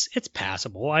 it's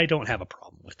passable. I don't have a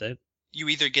problem with it. You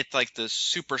either get like the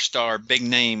superstar big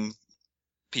name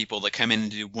people that come in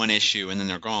and do one issue and then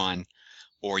they're gone,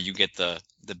 or you get the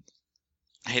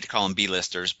I hate to call them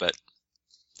B-listers, but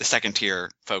the second tier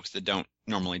folks that don't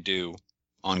normally do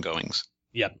ongoings.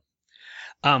 Yep.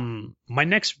 My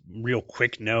next real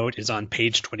quick note is on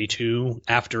page 22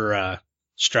 after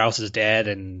Strauss is dead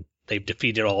and they've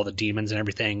defeated all the demons and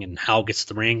everything, and Hal gets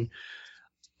the ring.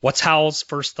 What's Hal's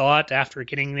first thought after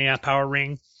getting the power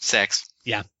ring? Sex.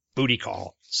 Yeah, booty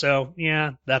call. So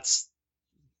yeah, that's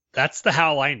the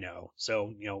Hal I know.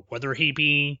 So whether he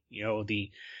be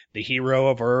the hero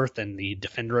of Earth and the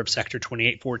defender of Sector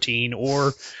 2814,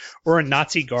 or a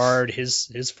Nazi guard,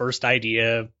 his first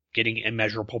idea of getting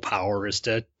immeasurable power is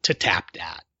to tap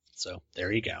that. So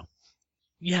there you go.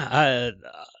 Yeah.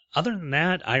 Other than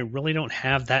that, I really don't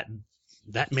have that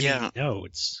many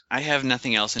notes. I have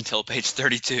nothing else until page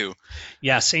 32.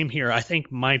 Yeah, same here. I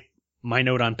think my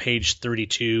note on page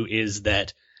 32 is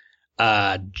that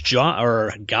Guy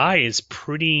is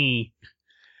pretty.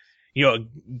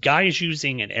 Guy is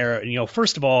using an arrow.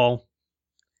 First of all,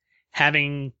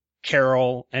 having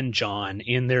Carol and John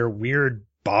in their weird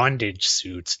bondage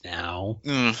suits now.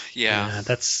 Yeah,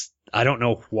 I don't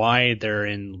know why they're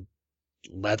in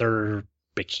leather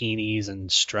bikinis and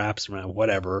straps around,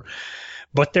 whatever,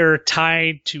 but they're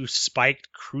tied to spiked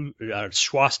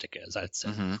swastikas, I'd say,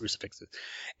 crucifixes.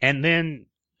 And then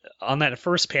on that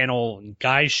first panel,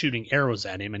 Guy's shooting arrows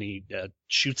at him, and he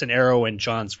shoots an arrow in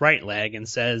John's right leg and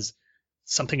says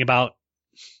something about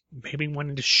maybe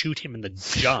wanting to shoot him in the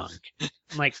junk.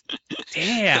 I'm like,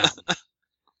 damn.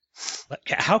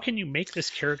 How can you make this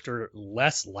character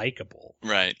less likable?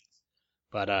 Right.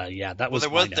 But yeah, that was.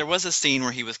 There was a scene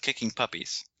where he was kicking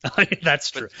puppies.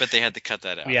 That's true. But they had to cut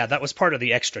that out. Yeah, that was part of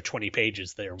the extra 20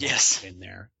 pages there. Yes. In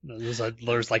there,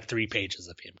 there's like 3 pages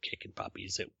of him kicking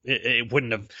puppies. It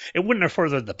wouldn't have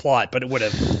furthered the plot, but it would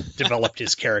have developed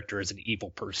his character as an evil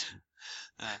person.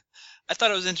 I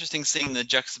thought it was interesting seeing the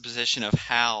juxtaposition of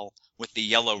Hal with the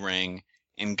yellow ring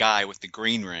and Guy with the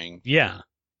green ring. Yeah.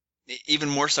 Even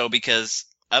more so because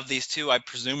of these two, I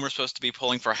presume we're supposed to be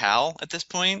pulling for Hal at this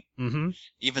point. Mm-hmm.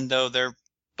 Even though they're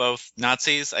both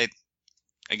Nazis. I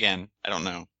don't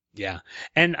know. Yeah.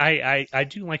 And I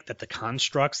do like that the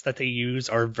constructs that they use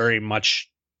are very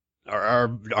much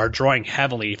are drawing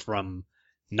heavily from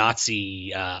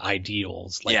Nazi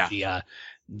ideals. Like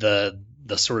the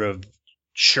sort of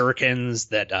shurikens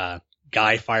that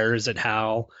Guy fires at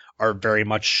Hal are very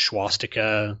much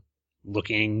swastika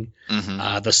looking.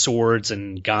 Mm-hmm. The swords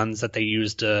and guns that they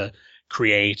use to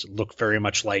create look very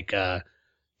much like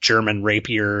German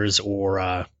rapiers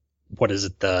or what is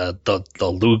it, the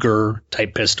Luger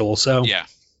type pistol. So yeah,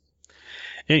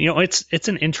 and, it's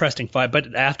an interesting fight.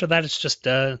 But after that, it's just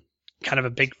kind of a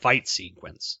big fight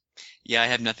sequence. Yeah, I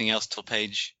have nothing else till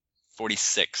page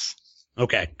 46.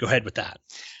 Okay, go ahead with that.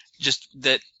 Just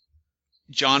that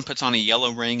John puts on a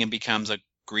yellow ring and becomes a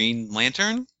Green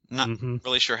Lantern. Not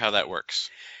really sure how that works.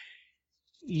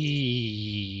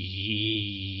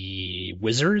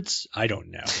 Wizards? I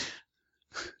don't know.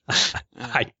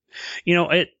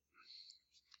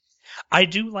 I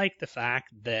do like the fact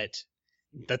that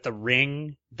the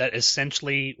ring that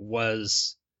essentially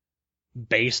was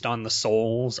based on the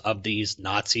souls of these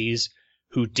Nazis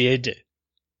who did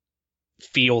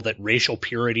feel that racial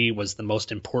purity was the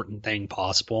most important thing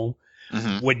possible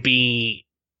would be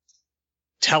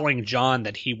telling John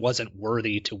that he wasn't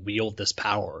worthy to wield this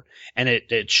power. And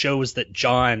it shows that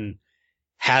John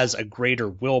has a greater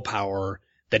willpower,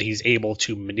 that he's able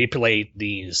to manipulate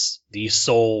these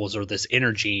souls or this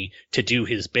energy to do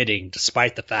his bidding,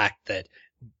 despite the fact that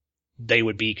they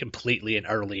would be completely and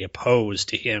utterly opposed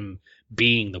to him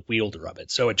being the wielder of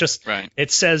it. So it just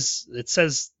it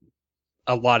says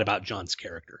a lot about John's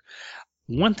character.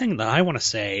 One thing that I want to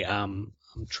say, I'm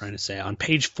trying to say on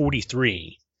page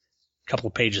 43, a couple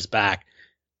of pages back,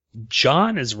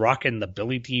 John is rocking the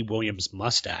Billy D. Williams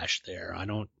mustache there. I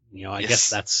guess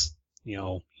that's,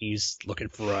 he's looking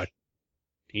for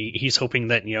he's hoping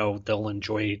that, they'll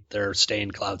enjoy their stay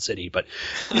in Cloud City. But,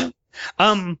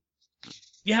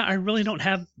 yeah, I really don't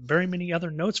have very many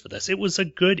other notes for this. It was a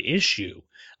good issue.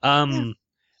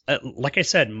 Like I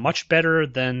said, much better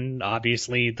than,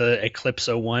 obviously, the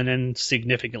Eclipso one, and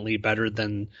significantly better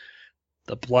than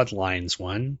the Bloodlines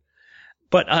one.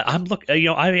 But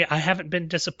I haven't been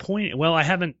disappointed. Well,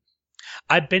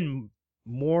 I've been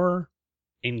more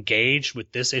engaged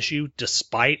with this issue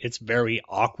despite its very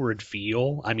awkward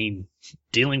feel. I mean,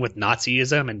 dealing with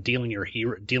Nazism and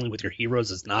dealing with your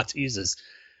heroes as Nazis is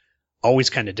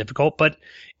always kind of difficult, but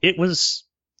it was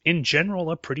in general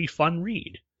a pretty fun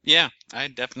read. Yeah, I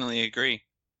definitely agree.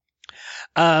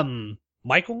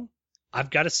 Michael, I've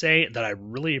got to say that I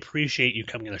really appreciate you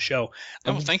coming on the show.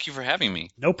 Thank you for having me.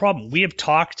 No problem. We have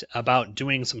talked about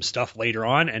doing some stuff later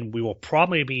on, and we will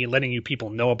probably be letting you people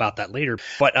know about that later.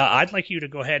 But I'd like you to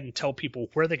go ahead and tell people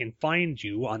where they can find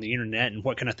you on the internet and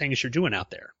what kind of things you're doing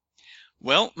out there.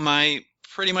 Well,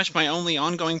 pretty much my only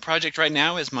ongoing project right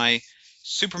now is my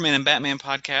Superman and Batman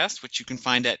podcast, which you can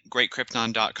find at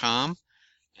greatkrypton.com.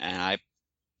 And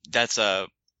that's a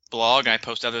blog. I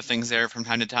post other things there from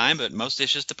time to time, but most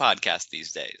it's just a podcast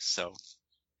these days. So,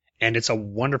 and it's a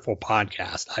wonderful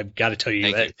podcast. I've got to tell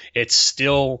you that it's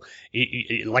still,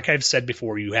 like I've said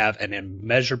before, you have an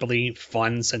immeasurably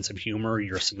fun sense of humor.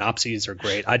 Your synopses are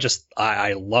great.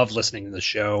 I love listening to the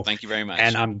show. Thank you very much.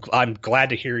 And I'm glad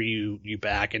to hear you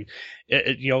back. And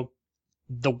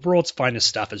the world's finest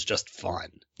stuff is just fun.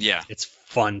 Yeah. It's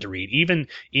fun to read.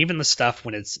 Even the stuff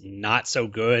when it's not so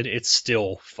good, it's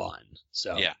still fun.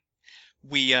 So yeah.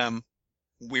 We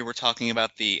were talking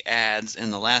about the ads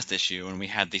in the last issue, and we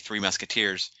had the Three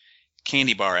Musketeers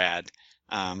candy bar ad.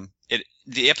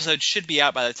 The episode should be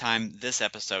out by the time this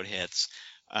episode hits.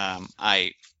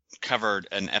 I covered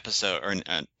an episode or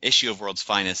an issue of World's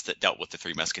Finest that dealt with the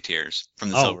Three Musketeers from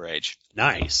the Silver Age.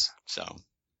 Nice. So,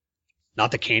 not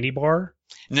the candy bar?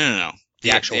 No.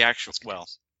 The actual. Well,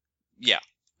 yeah.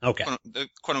 Okay. The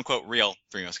quote unquote real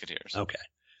Three Musketeers. Okay.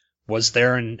 Was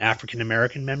there an African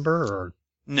American member or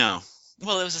no?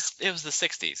 Well, it was the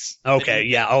 60s. Okay,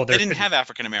 yeah. They didn't have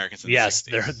African Americans in the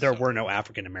 60s. Yes, there were no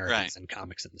African Americans in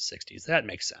comics in the 60s. That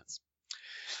makes sense.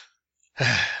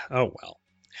 Oh, well.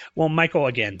 Well, Michael,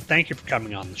 again, thank you for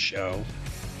coming on the show.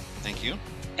 Thank you.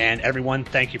 And everyone,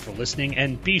 thank you for listening.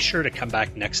 And be sure to come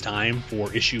back next time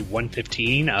for issue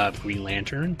 115 of Green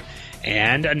Lantern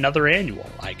and another annual,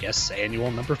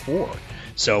 annual number 4.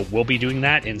 So we'll be doing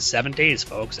that in 7 days,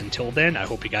 folks. Until then, I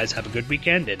hope you guys have a good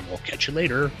weekend, and we'll catch you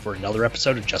later for another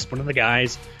episode of Just One of the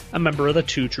Guys, a member of the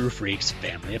Two True Freaks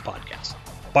family of podcasts.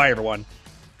 Bye, everyone.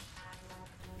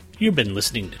 You've been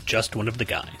listening to Just One of the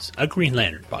Guys, a Green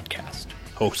Lantern podcast,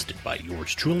 hosted by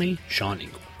yours truly, Sean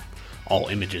Ingle. All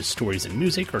images, stories, and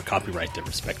music are copyright their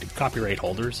respective copyright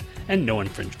holders, and no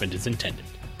infringement is intended.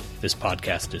 This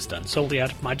podcast is done solely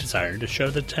out of my desire to show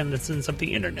the denizens of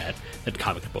the internet that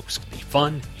comic books can be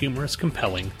fun, humorous,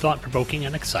 compelling, thought-provoking,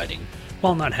 and exciting,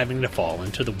 while not having to fall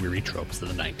into the weary tropes of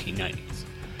the 1990s.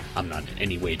 I'm not in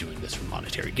any way doing this for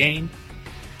monetary gain,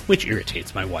 which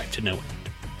irritates my wife to no end.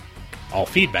 All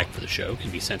feedback for the show can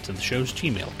be sent to the show's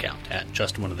Gmail account at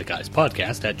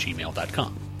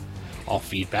justoneoftheguyspodcast@gmail.com. All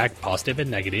feedback, positive and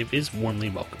negative, is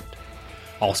warmly welcomed.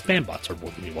 All spam bots are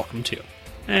warmly welcome too,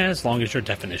 as long as your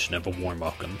definition of a warm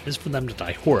welcome is for them to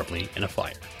die horribly in a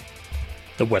fire.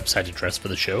 The website address for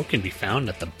the show can be found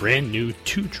at the brand new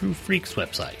Two True Freaks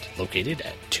website, located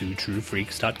at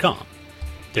twotruefreaks.com.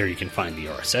 There you can find the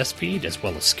RSS feed, as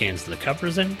well as scans of the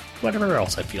covers and whatever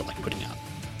else I feel like putting up.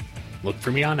 Look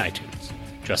for me on iTunes.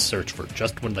 Just search for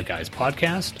Just One of the Guys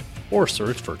podcast, or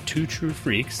search for Two True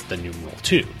Freaks, the numeral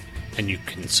 2, and you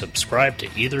can subscribe to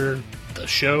either the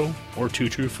show or Two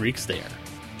True Freaks there.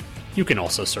 You can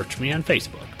also search me on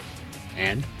Facebook,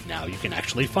 and now you can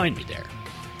actually find me there,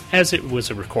 as it was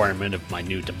a requirement of my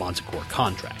new Demonzicor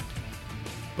contract.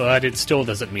 But it still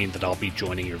doesn't mean that I'll be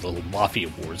joining your little Mafia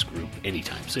Wars group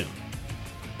anytime soon.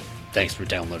 Thanks for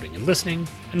downloading and listening,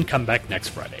 and come back next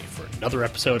Friday for another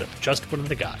episode of Just One of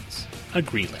the Guys, a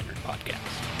Green Lantern podcast.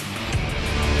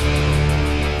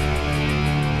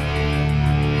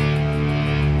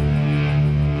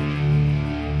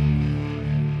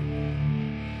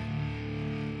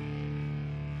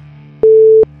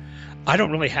 I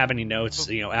don't really have any notes,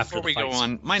 after Before we go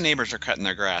on, my neighbors are cutting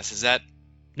their grass. Is that...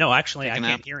 No, actually, I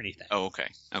can't hear anything. Oh, okay.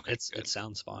 Okay, it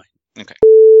sounds fine. Okay.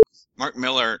 Mark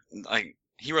Miller,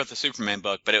 he wrote the Superman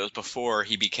book, but it was before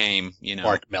he became,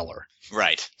 Mark Miller.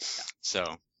 Right. So.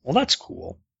 Well, that's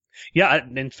cool. Yeah,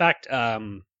 in fact,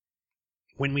 when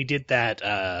we did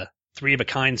that Three of a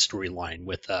Kind storyline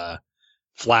with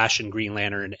Flash and Green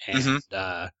Lantern and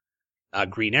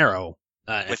Green Arrow,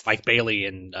 with Mike Bailey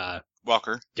and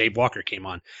Dave Walker came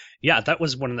on. Yeah, that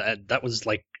was that was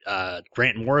like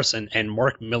Grant Morrison and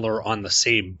Mark Miller on the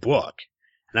same book.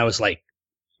 And I was like,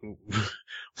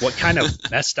 what kind of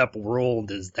messed up world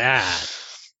is that?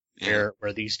 Where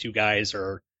these two guys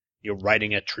are,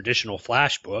 writing a traditional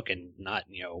Flash book and not,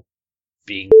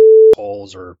 being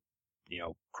holes or,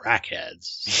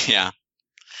 crackheads. Yeah.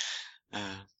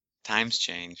 Times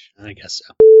change. I guess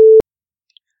so.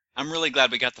 I'm really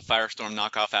glad we got the Firestorm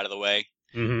knockoff out of the way.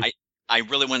 Mm-hmm. I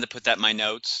really wanted to put that in my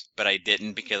notes, but I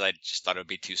didn't because I just thought it would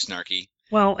be too snarky.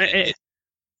 Well,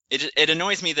 it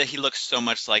annoys me that he looks so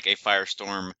much like a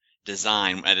Firestorm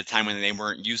design at a time when they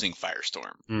weren't using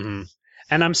Firestorm. Mm-hmm.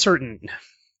 And I'm certain,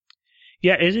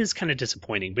 it is kind of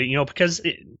disappointing, but because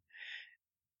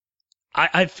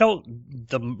I felt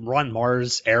the Ron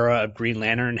Mars era of Green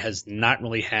Lantern has not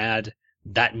really had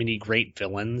that many great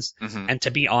villains, and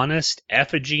to be honest,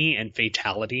 Effigy and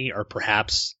Fatality are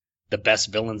perhaps the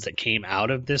best villains that came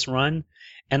out of this run,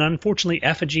 and unfortunately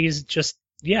Effigy is just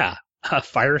a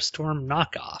Firestorm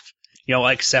knockoff.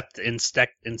 Except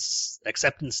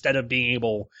instead of being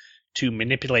able to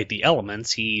manipulate the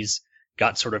elements, he's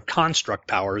got sort of construct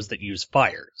powers that use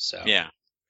fire. So yeah,